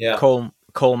 Yeah.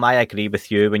 Colm, I agree with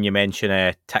you when you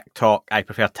mention TikTok. I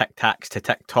prefer Tic Tacs to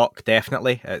TikTok,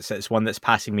 definitely. It's one that's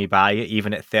passing me by,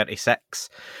 even at 36.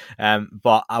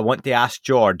 But I want to ask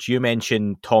George, you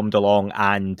mentioned Tom DeLonge,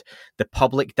 and the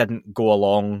public didn't go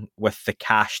along with the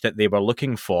cash that they were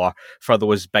looking for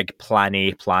those big Plan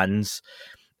A plans.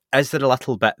 Is there a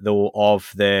little bit, though,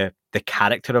 of the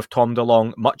character of Tom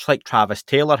DeLonge, much like Travis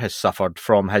Taylor has suffered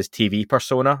from his TV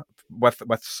persona with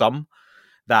some,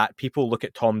 that people look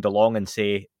at Tom DeLonge and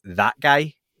say, that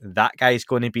guy's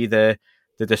going to be the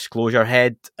disclosure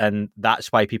head, and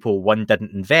that's why people, one,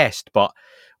 didn't invest, but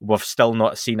we've still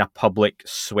not seen a public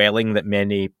swelling that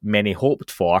many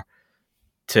hoped for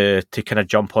to kind of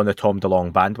jump on the Tom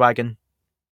DeLonge bandwagon?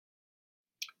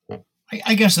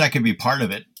 I guess that could be part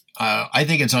of it. I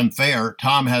think it's unfair.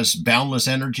 Tom has boundless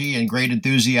energy and great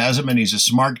enthusiasm, and he's a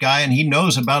smart guy, and he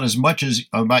knows about as much as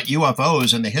about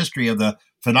UFOs and the history of the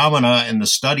phenomena and the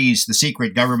studies, the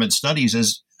secret government studies,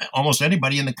 as almost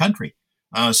anybody in the country.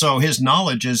 So his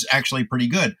knowledge is actually pretty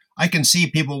good. I can see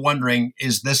people wondering,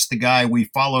 is this the guy we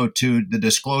follow to the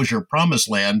disclosure promised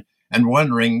land, and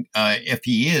wondering if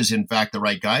he is, in fact, the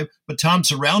right guy. But Tom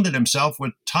surrounded himself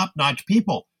with top-notch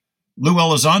people. Lou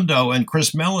Elizondo and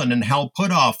Chris Mellon and Hal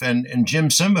Puthoff and Jim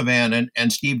Simovan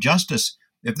and Steve Justice,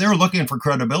 if they're looking for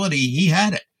credibility, he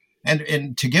had it.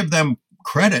 And to give them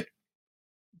credit,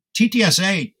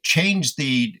 TTSA changed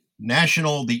the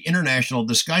international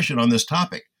discussion on this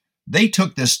topic. They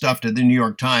took this stuff to the New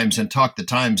York Times and talked the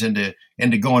Times into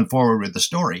going forward with the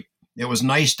story. It was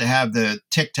nice to have the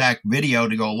Tic Tac video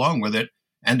to go along with it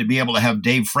and to be able to have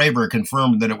Dave Fravor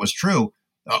confirm that it was true.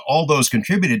 All those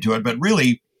contributed to it. But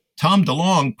really, Tom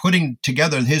DeLonge putting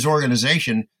together his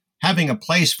organization, having a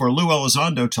place for Lou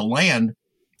Elizondo to land,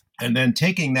 and then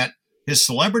taking his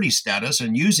celebrity status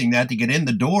and using that to get in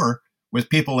the door with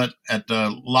people at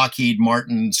Lockheed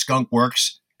Martin, Skunk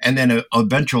Works, and then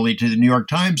eventually to the New York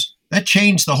Times, that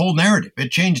changed the whole narrative.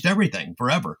 It changed everything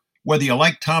forever. Whether you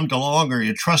like Tom DeLonge or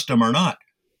you trust him or not,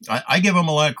 I give him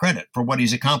a lot of credit for what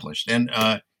he's accomplished. And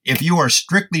if you are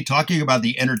strictly talking about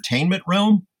the entertainment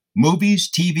realm, movies,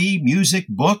 TV, music,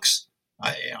 books,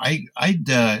 I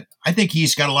think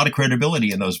he's got a lot of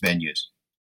credibility in those venues.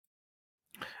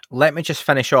 Let me just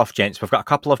finish off, gents. We've got a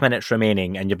couple of minutes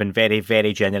remaining, and you've been very,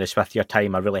 very generous with your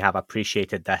time. I really have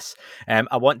appreciated this.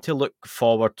 I want to look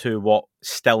forward to what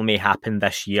still may happen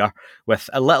this year with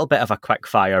a little bit of a quick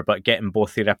fire, but getting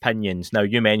both your opinions. Now,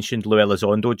 you mentioned Lou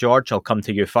Elizondo, George. I'll come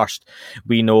to you first.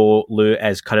 We know Lou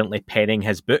is currently penning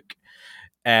his book.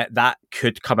 That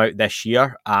could come out this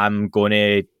year. I'm going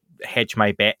to hedge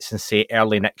my bets and say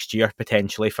early next year,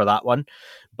 potentially, for that one.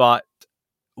 But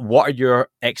what are your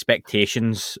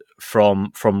expectations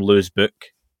from Lou's book?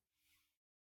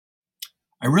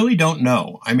 I really don't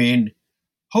know. I mean,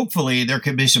 hopefully there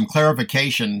could be some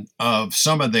clarification of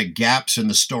some of the gaps in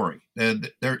the story.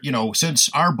 Since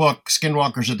our book,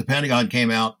 Skinwalkers at the Pentagon, came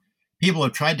out, people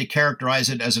have tried to characterize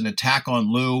it as an attack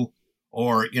on Lou,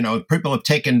 or, people have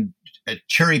taken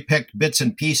cherry-picked bits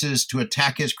and pieces to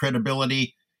attack his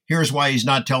credibility. Here's why he's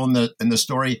not telling the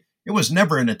story. It was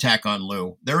never an attack on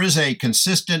Lou. There is a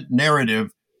consistent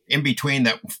narrative in between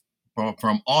that,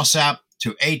 from OSAP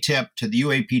to ATIP to the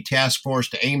UAP Task Force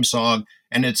to AIMSOG,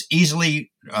 and it's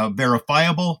easily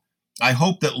verifiable. I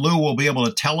hope that Lou will be able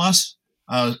to tell us,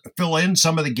 fill in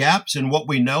some of the gaps in what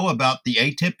we know about the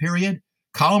ATIP period.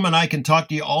 Colm and I can talk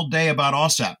to you all day about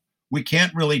OSAP. We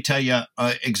can't really tell you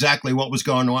exactly what was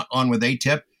going on with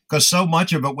ATIP because so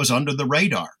much of it was under the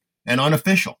radar and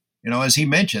unofficial. As he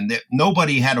mentioned, that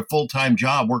nobody had a full-time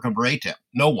job working for ATIP.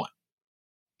 No one.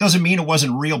 Doesn't mean it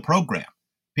wasn't a real program.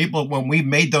 People, when we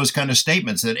made those kind of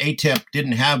statements that ATIP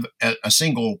didn't have a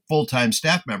single full-time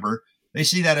staff member, they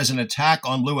see that as an attack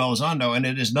on Lou Elizondo, and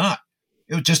it is not.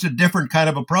 It was just a different kind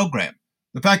of a program.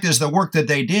 The fact is, the work that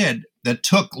they did that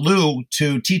took Lou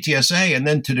to TTSA and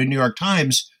then to the New York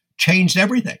Times changed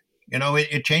everything.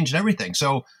 It changed everything.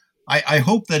 So I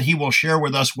hope that he will share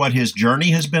with us what his journey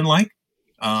has been like.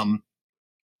 And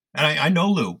I know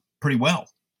Lou pretty well,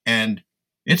 and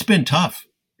it's been tough.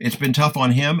 It's been tough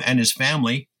on him and his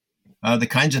family, the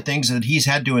kinds of things that he's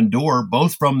had to endure,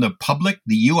 both from the public,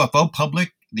 the UFO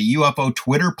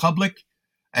Twitter public,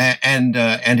 and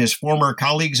his former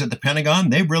colleagues at the Pentagon.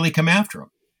 They've really come after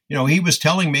him. He was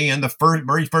telling me in the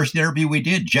very first interview we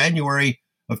did, January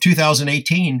of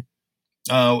 2018,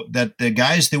 that the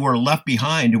guys that were left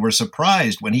behind, who were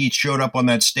surprised when he showed up on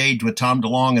that stage with Tom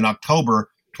DeLonge in October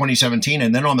 2017,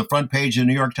 and then on the front page of the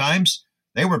New York Times,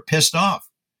 they were pissed off,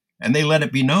 and they let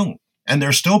it be known, and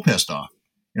they're still pissed off.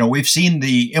 We've seen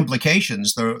the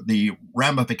implications, the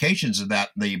ramifications of that,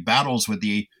 the battles with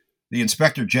the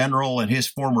Inspector General and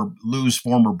Lou's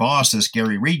former boss, this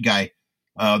Gary Reed guy.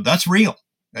 That's real.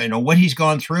 What he's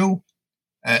gone through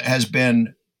has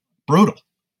been brutal.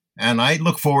 And I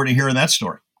look forward to hearing that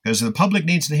story because the public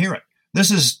needs to hear it.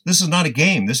 This is not a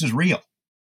game. This is real.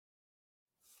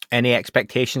 Any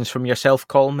expectations from yourself,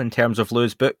 Colm, in terms of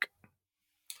Lou's book?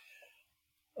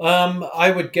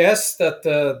 I would guess that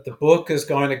the book is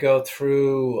going to go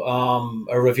through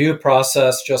a review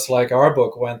process just like our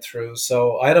book went through.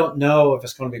 So I don't know if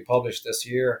it's going to be published this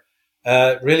year.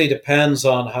 It really depends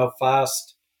on how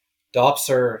fast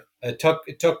Dopser. It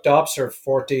took Dopser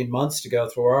 14 months to go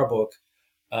through our book.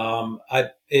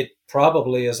 It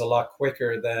probably is a lot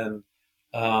quicker than,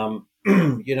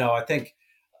 I think,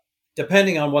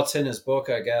 depending on what's in his book,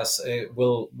 I guess it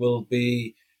will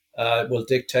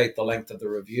dictate the length of the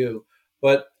review.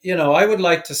 But, I would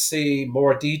like to see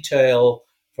more detail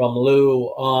from Lou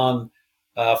on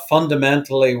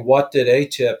fundamentally what did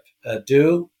ATIP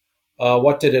do?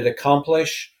 What did it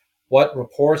accomplish? What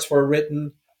reports were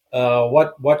written?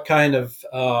 What kind of...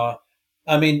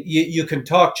 you can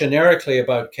talk generically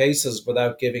about cases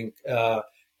without giving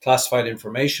classified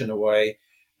information away.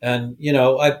 And,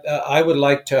 I would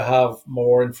like to have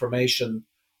more information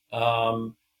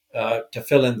to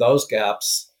fill in those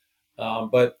gaps.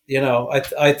 But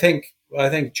I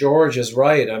think George is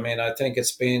right. I mean, I think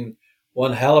it's been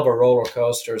one hell of a roller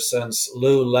coaster since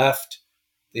Lou left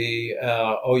the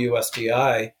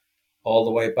OUSDI all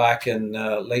the way back in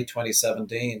late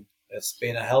 2017. It's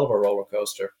been a hell of a roller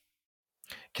coaster.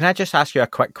 Can I just ask you a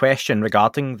quick question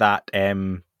regarding that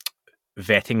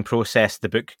vetting process the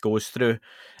book goes through?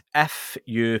 If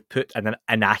you put an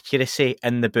inaccuracy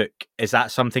in the book, is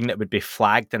that something that would be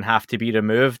flagged and have to be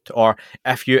removed? Or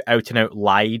if you out and out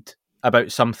lied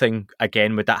about something,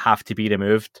 again, would that have to be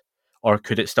removed? Or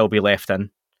could it still be left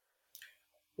in?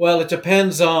 Well, it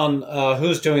depends on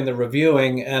who's doing the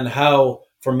reviewing and how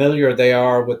familiar they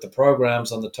are with the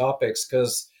programs and the topics.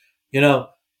 Because,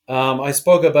 I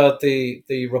spoke about the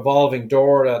revolving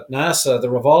door at NASA. The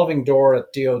revolving door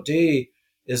at DoD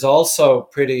is also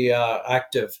pretty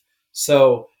active.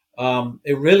 So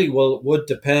it really would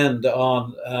depend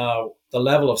on the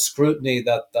level of scrutiny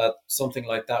that something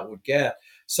like that would get.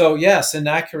 So yes,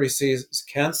 inaccuracies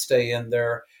can stay in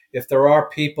there if there are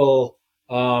people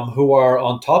who are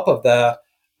on top of that.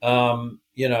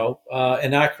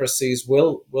 Inaccuracies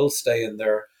will stay in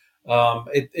there.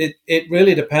 It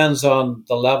really depends on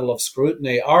the level of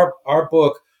scrutiny. Our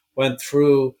book went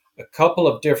through a couple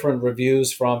of different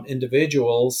reviews from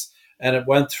individuals, and it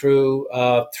went through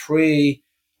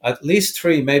at least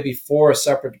three, maybe four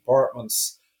separate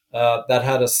departments that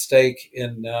had a stake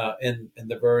in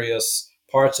the various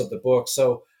parts of the book.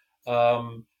 So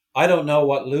I don't know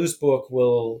what Lou's book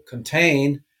will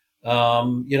contain.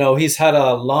 He's had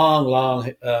a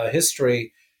long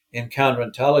history in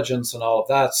counterintelligence and all of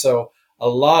that. So a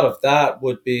lot of that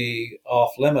would be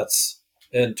off limits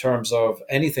in terms of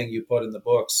anything you put in the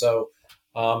book. So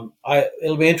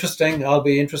it'll be interesting. I'll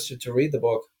be interested to read the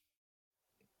book.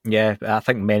 Yeah, I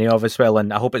think many of us will,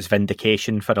 and I hope it's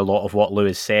vindication for a lot of what Lou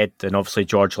has said. And obviously,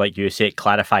 George, like you say, it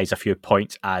clarifies a few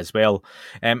points as well.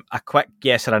 A quick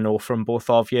yes or a no from both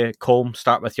of you. Colm,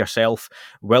 start with yourself.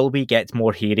 Will we get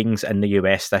more hearings in the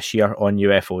US this year on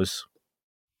UFOs?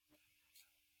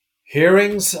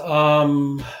 Hearings,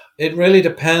 it really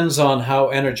depends on how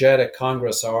energetic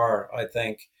Congress are, I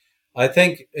think.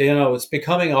 It's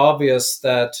becoming obvious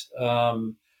that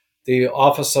the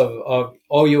office of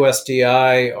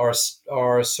OUSDI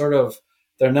are sort of,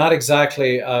 they're not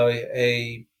exactly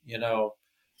they're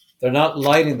not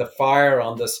lighting the fire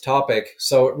on this topic.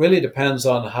 So it really depends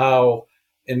on how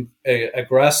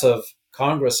aggressive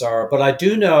Congress are. But I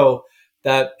do know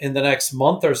that in the next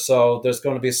month or so, there's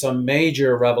going to be some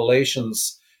major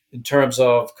revelations in terms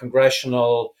of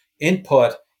congressional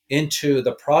input into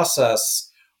the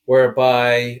process,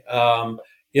 whereby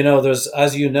there's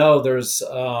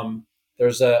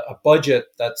a budget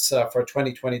that's for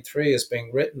 2023 is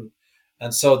being written,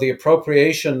 and so the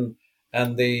appropriation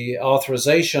and the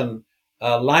authorization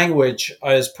language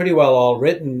is pretty well all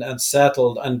written and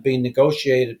settled and being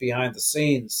negotiated behind the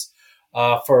scenes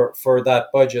for that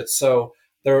budget. So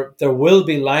there will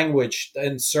be language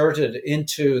inserted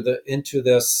into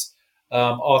this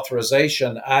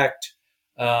authorization act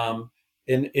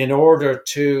in order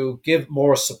to give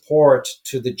more support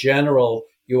to the general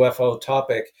UFO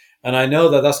topic. And I know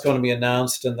that that's going to be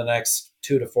announced in the next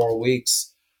 2 to 4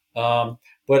 weeks.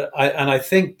 But I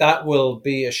think that will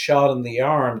be a shot in the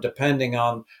arm, depending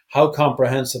on how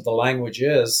comprehensive the language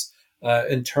is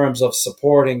in terms of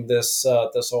supporting this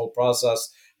whole process.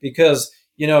 Because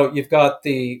you've got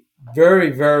the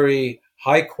very, very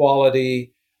high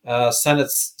quality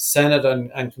Senate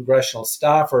and congressional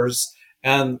staffers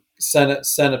and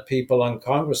Senate people and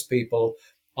Congress people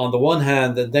on the one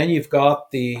hand, and then you've got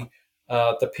the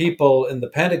people in the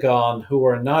Pentagon who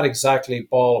are not exactly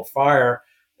ball of fire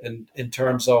in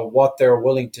terms of what they're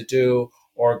willing to do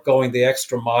or going the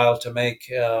extra mile to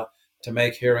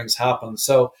make hearings happen.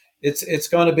 So it's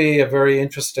going to be a very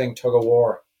interesting tug of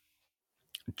war.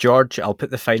 George, I'll put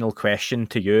the final question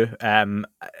to you.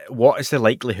 What is the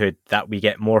likelihood that we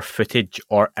get more footage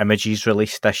or images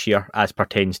released this year as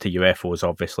pertains to UFOs,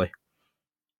 obviously?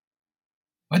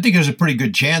 I think there's a pretty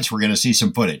good chance we're going to see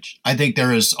some footage. I think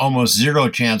there is almost zero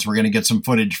chance we're going to get some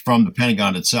footage from the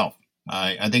Pentagon itself.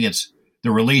 I think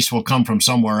the release will come from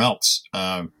somewhere else.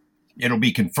 It'll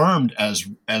be confirmed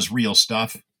as real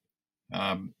stuff.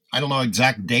 I don't know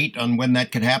exact date on when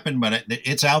that could happen, but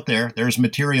it's out there. There's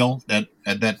material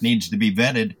that needs to be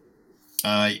vetted.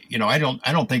 I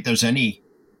don't think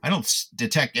I don't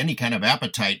detect any kind of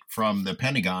appetite from the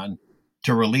Pentagon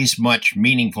to release much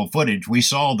meaningful footage. We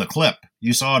saw the clip.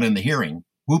 You saw it in the hearing.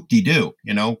 Whoop-de-doo.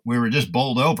 We were just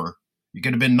bowled over. You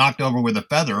could have been knocked over with a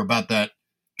feather about that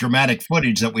dramatic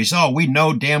footage that we saw. We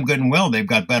know damn good and well they've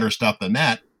got better stuff than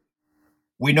that.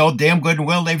 we know damn good and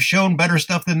well they've shown better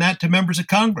stuff than that to members of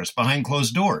Congress behind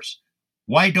closed doors.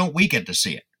 Why don't we get to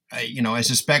see it? I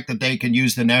suspect that they can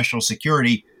use the national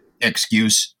security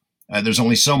excuse. There's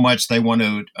only so much they want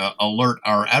to alert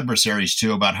our adversaries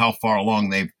to about how far along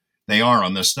they are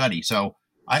on this study. So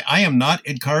I am not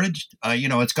encouraged.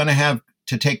 It's going to have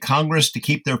to take Congress to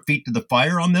keep their feet to the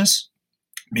fire on this,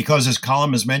 because as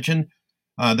Colm has mentioned,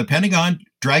 the Pentagon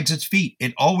drags its feet.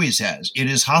 It always has. It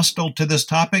is hostile to this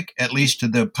topic, at least to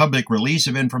the public release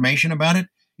of information about it.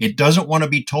 It doesn't want to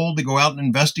be told to go out and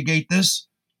investigate this.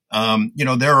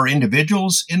 There are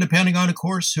individuals in the Pentagon, of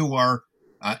course, who are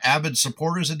avid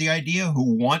supporters of the idea,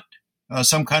 who want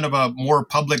some kind of a more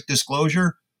public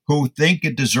disclosure, who think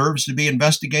it deserves to be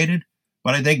investigated.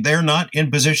 But I think they're not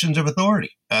in positions of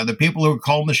authority. The people who are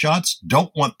calling the shots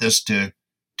don't want this to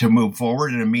move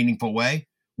forward in a meaningful way.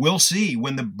 We'll see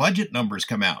when the budget numbers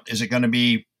come out. Is it going to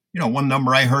be, one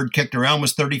number I heard kicked around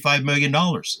was $35 million.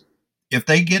 If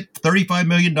they get $35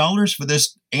 million for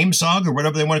this AIM-SOG or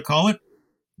whatever they want to call it,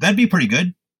 that'd be pretty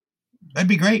good. That'd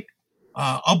be great.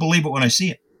 I'll believe it when I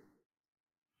see it.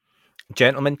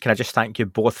 Gentlemen, can I just thank you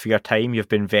both for your time? You've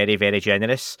been very, very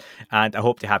generous, and I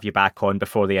hope to have you back on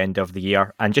before the end of the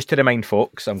year. And just to remind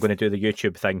folks, I'm going to do the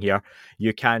YouTube thing here.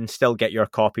 You can still get your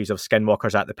copies of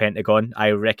Skinwalkers at the Pentagon.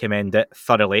 I recommend it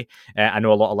thoroughly. I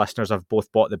know a lot of listeners have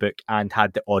both bought the book and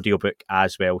had the audiobook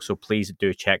as well, so please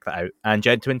do check that out. And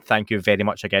gentlemen, thank you very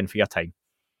much again for your time.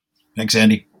 Thanks,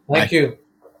 Andy. Thank you.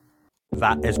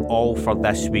 That is all for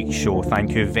this week's show.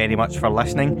 Thank you very much for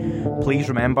listening. Please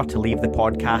remember to leave the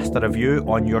podcast a review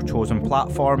on your chosen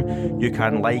platform. You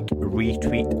can like,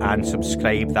 retweet and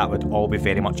subscribe. That would all be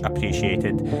very much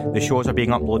appreciated. The shows are being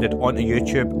uploaded onto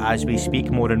YouTube as we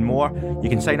speak more and more. You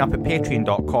can sign up at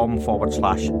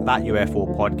patreon.com/That UFO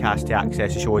podcast to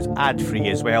access the shows ad-free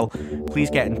as well. Please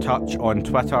get in touch on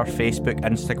Twitter, Facebook,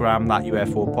 Instagram, That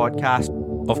UFO podcast.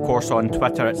 Of course, on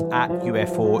Twitter, it's at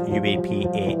UFO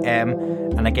UAPAM.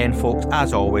 And again, folks,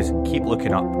 as always, keep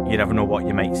looking up. You never know what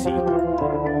you might see.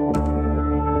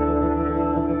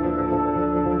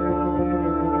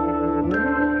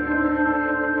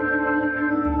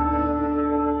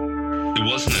 It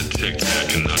wasn't a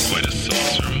tic-tac and not quite a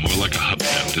saucer, more like a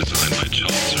hubcap designed by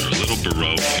Chaucer, a little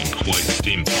Baroque and quite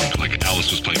steampunk, like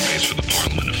Alice was playing bass for the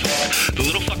Parliament of Folk. The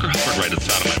little fucker hovered right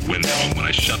outside of my window, and when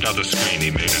I shoved out the screen, he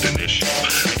made it an issue.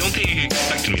 I don't think he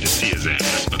expected me to see his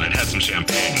ass, but I'd had some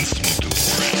champagne and smoked a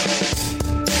little grass.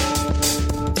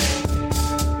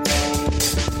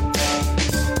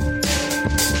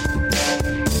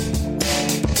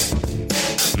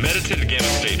 Meditative Gamma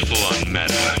State full on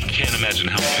meta. I can't imagine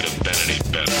how it could have been any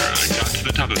better. I got to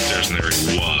the top of the stairs and there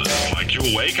he was. Like, you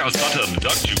awake? I was about to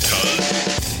abduct you,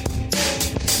 cuz.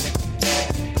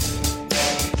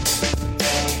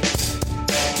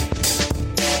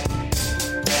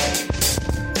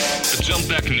 I jumped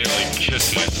back and nearly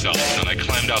kissed myself, and I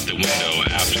climbed out the window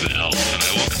after the elf, and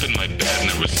I woke up in my bed and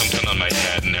there was something on my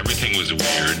head and everything was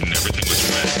weird and everything was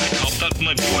red. And I called out to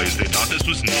my boys. They thought this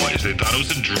was noise. They thought it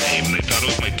was a dream. They thought it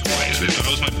was my toys. They thought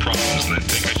it was my problems, and they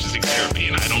think I should seek therapy,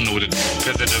 and I don't know what to do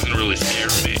because it doesn't really scare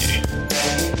me.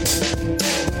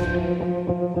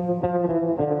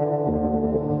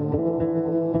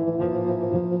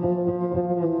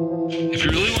 If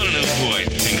you really want to know who I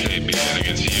think I be, I think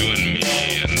it's you and me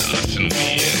and us and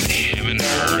we and him and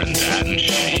her and that and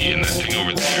she and that thing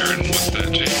over there and what's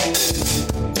that, Jake?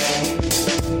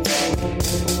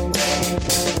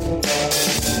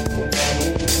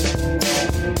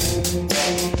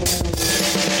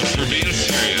 If we're being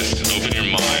serious, open your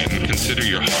mind, consider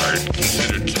your heart,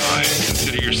 consider time,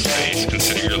 consider your space,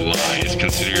 consider your lies,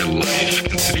 consider your life,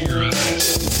 consider your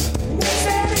eyes.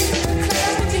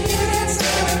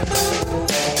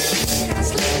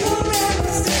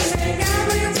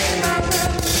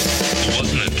 It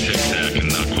wasn't a tic-tac and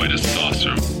not quite a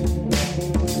saucer.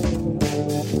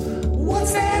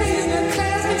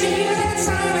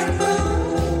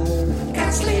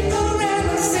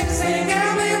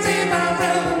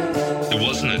 It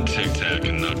wasn't a tic-tac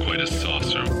and not quite a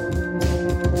saucer.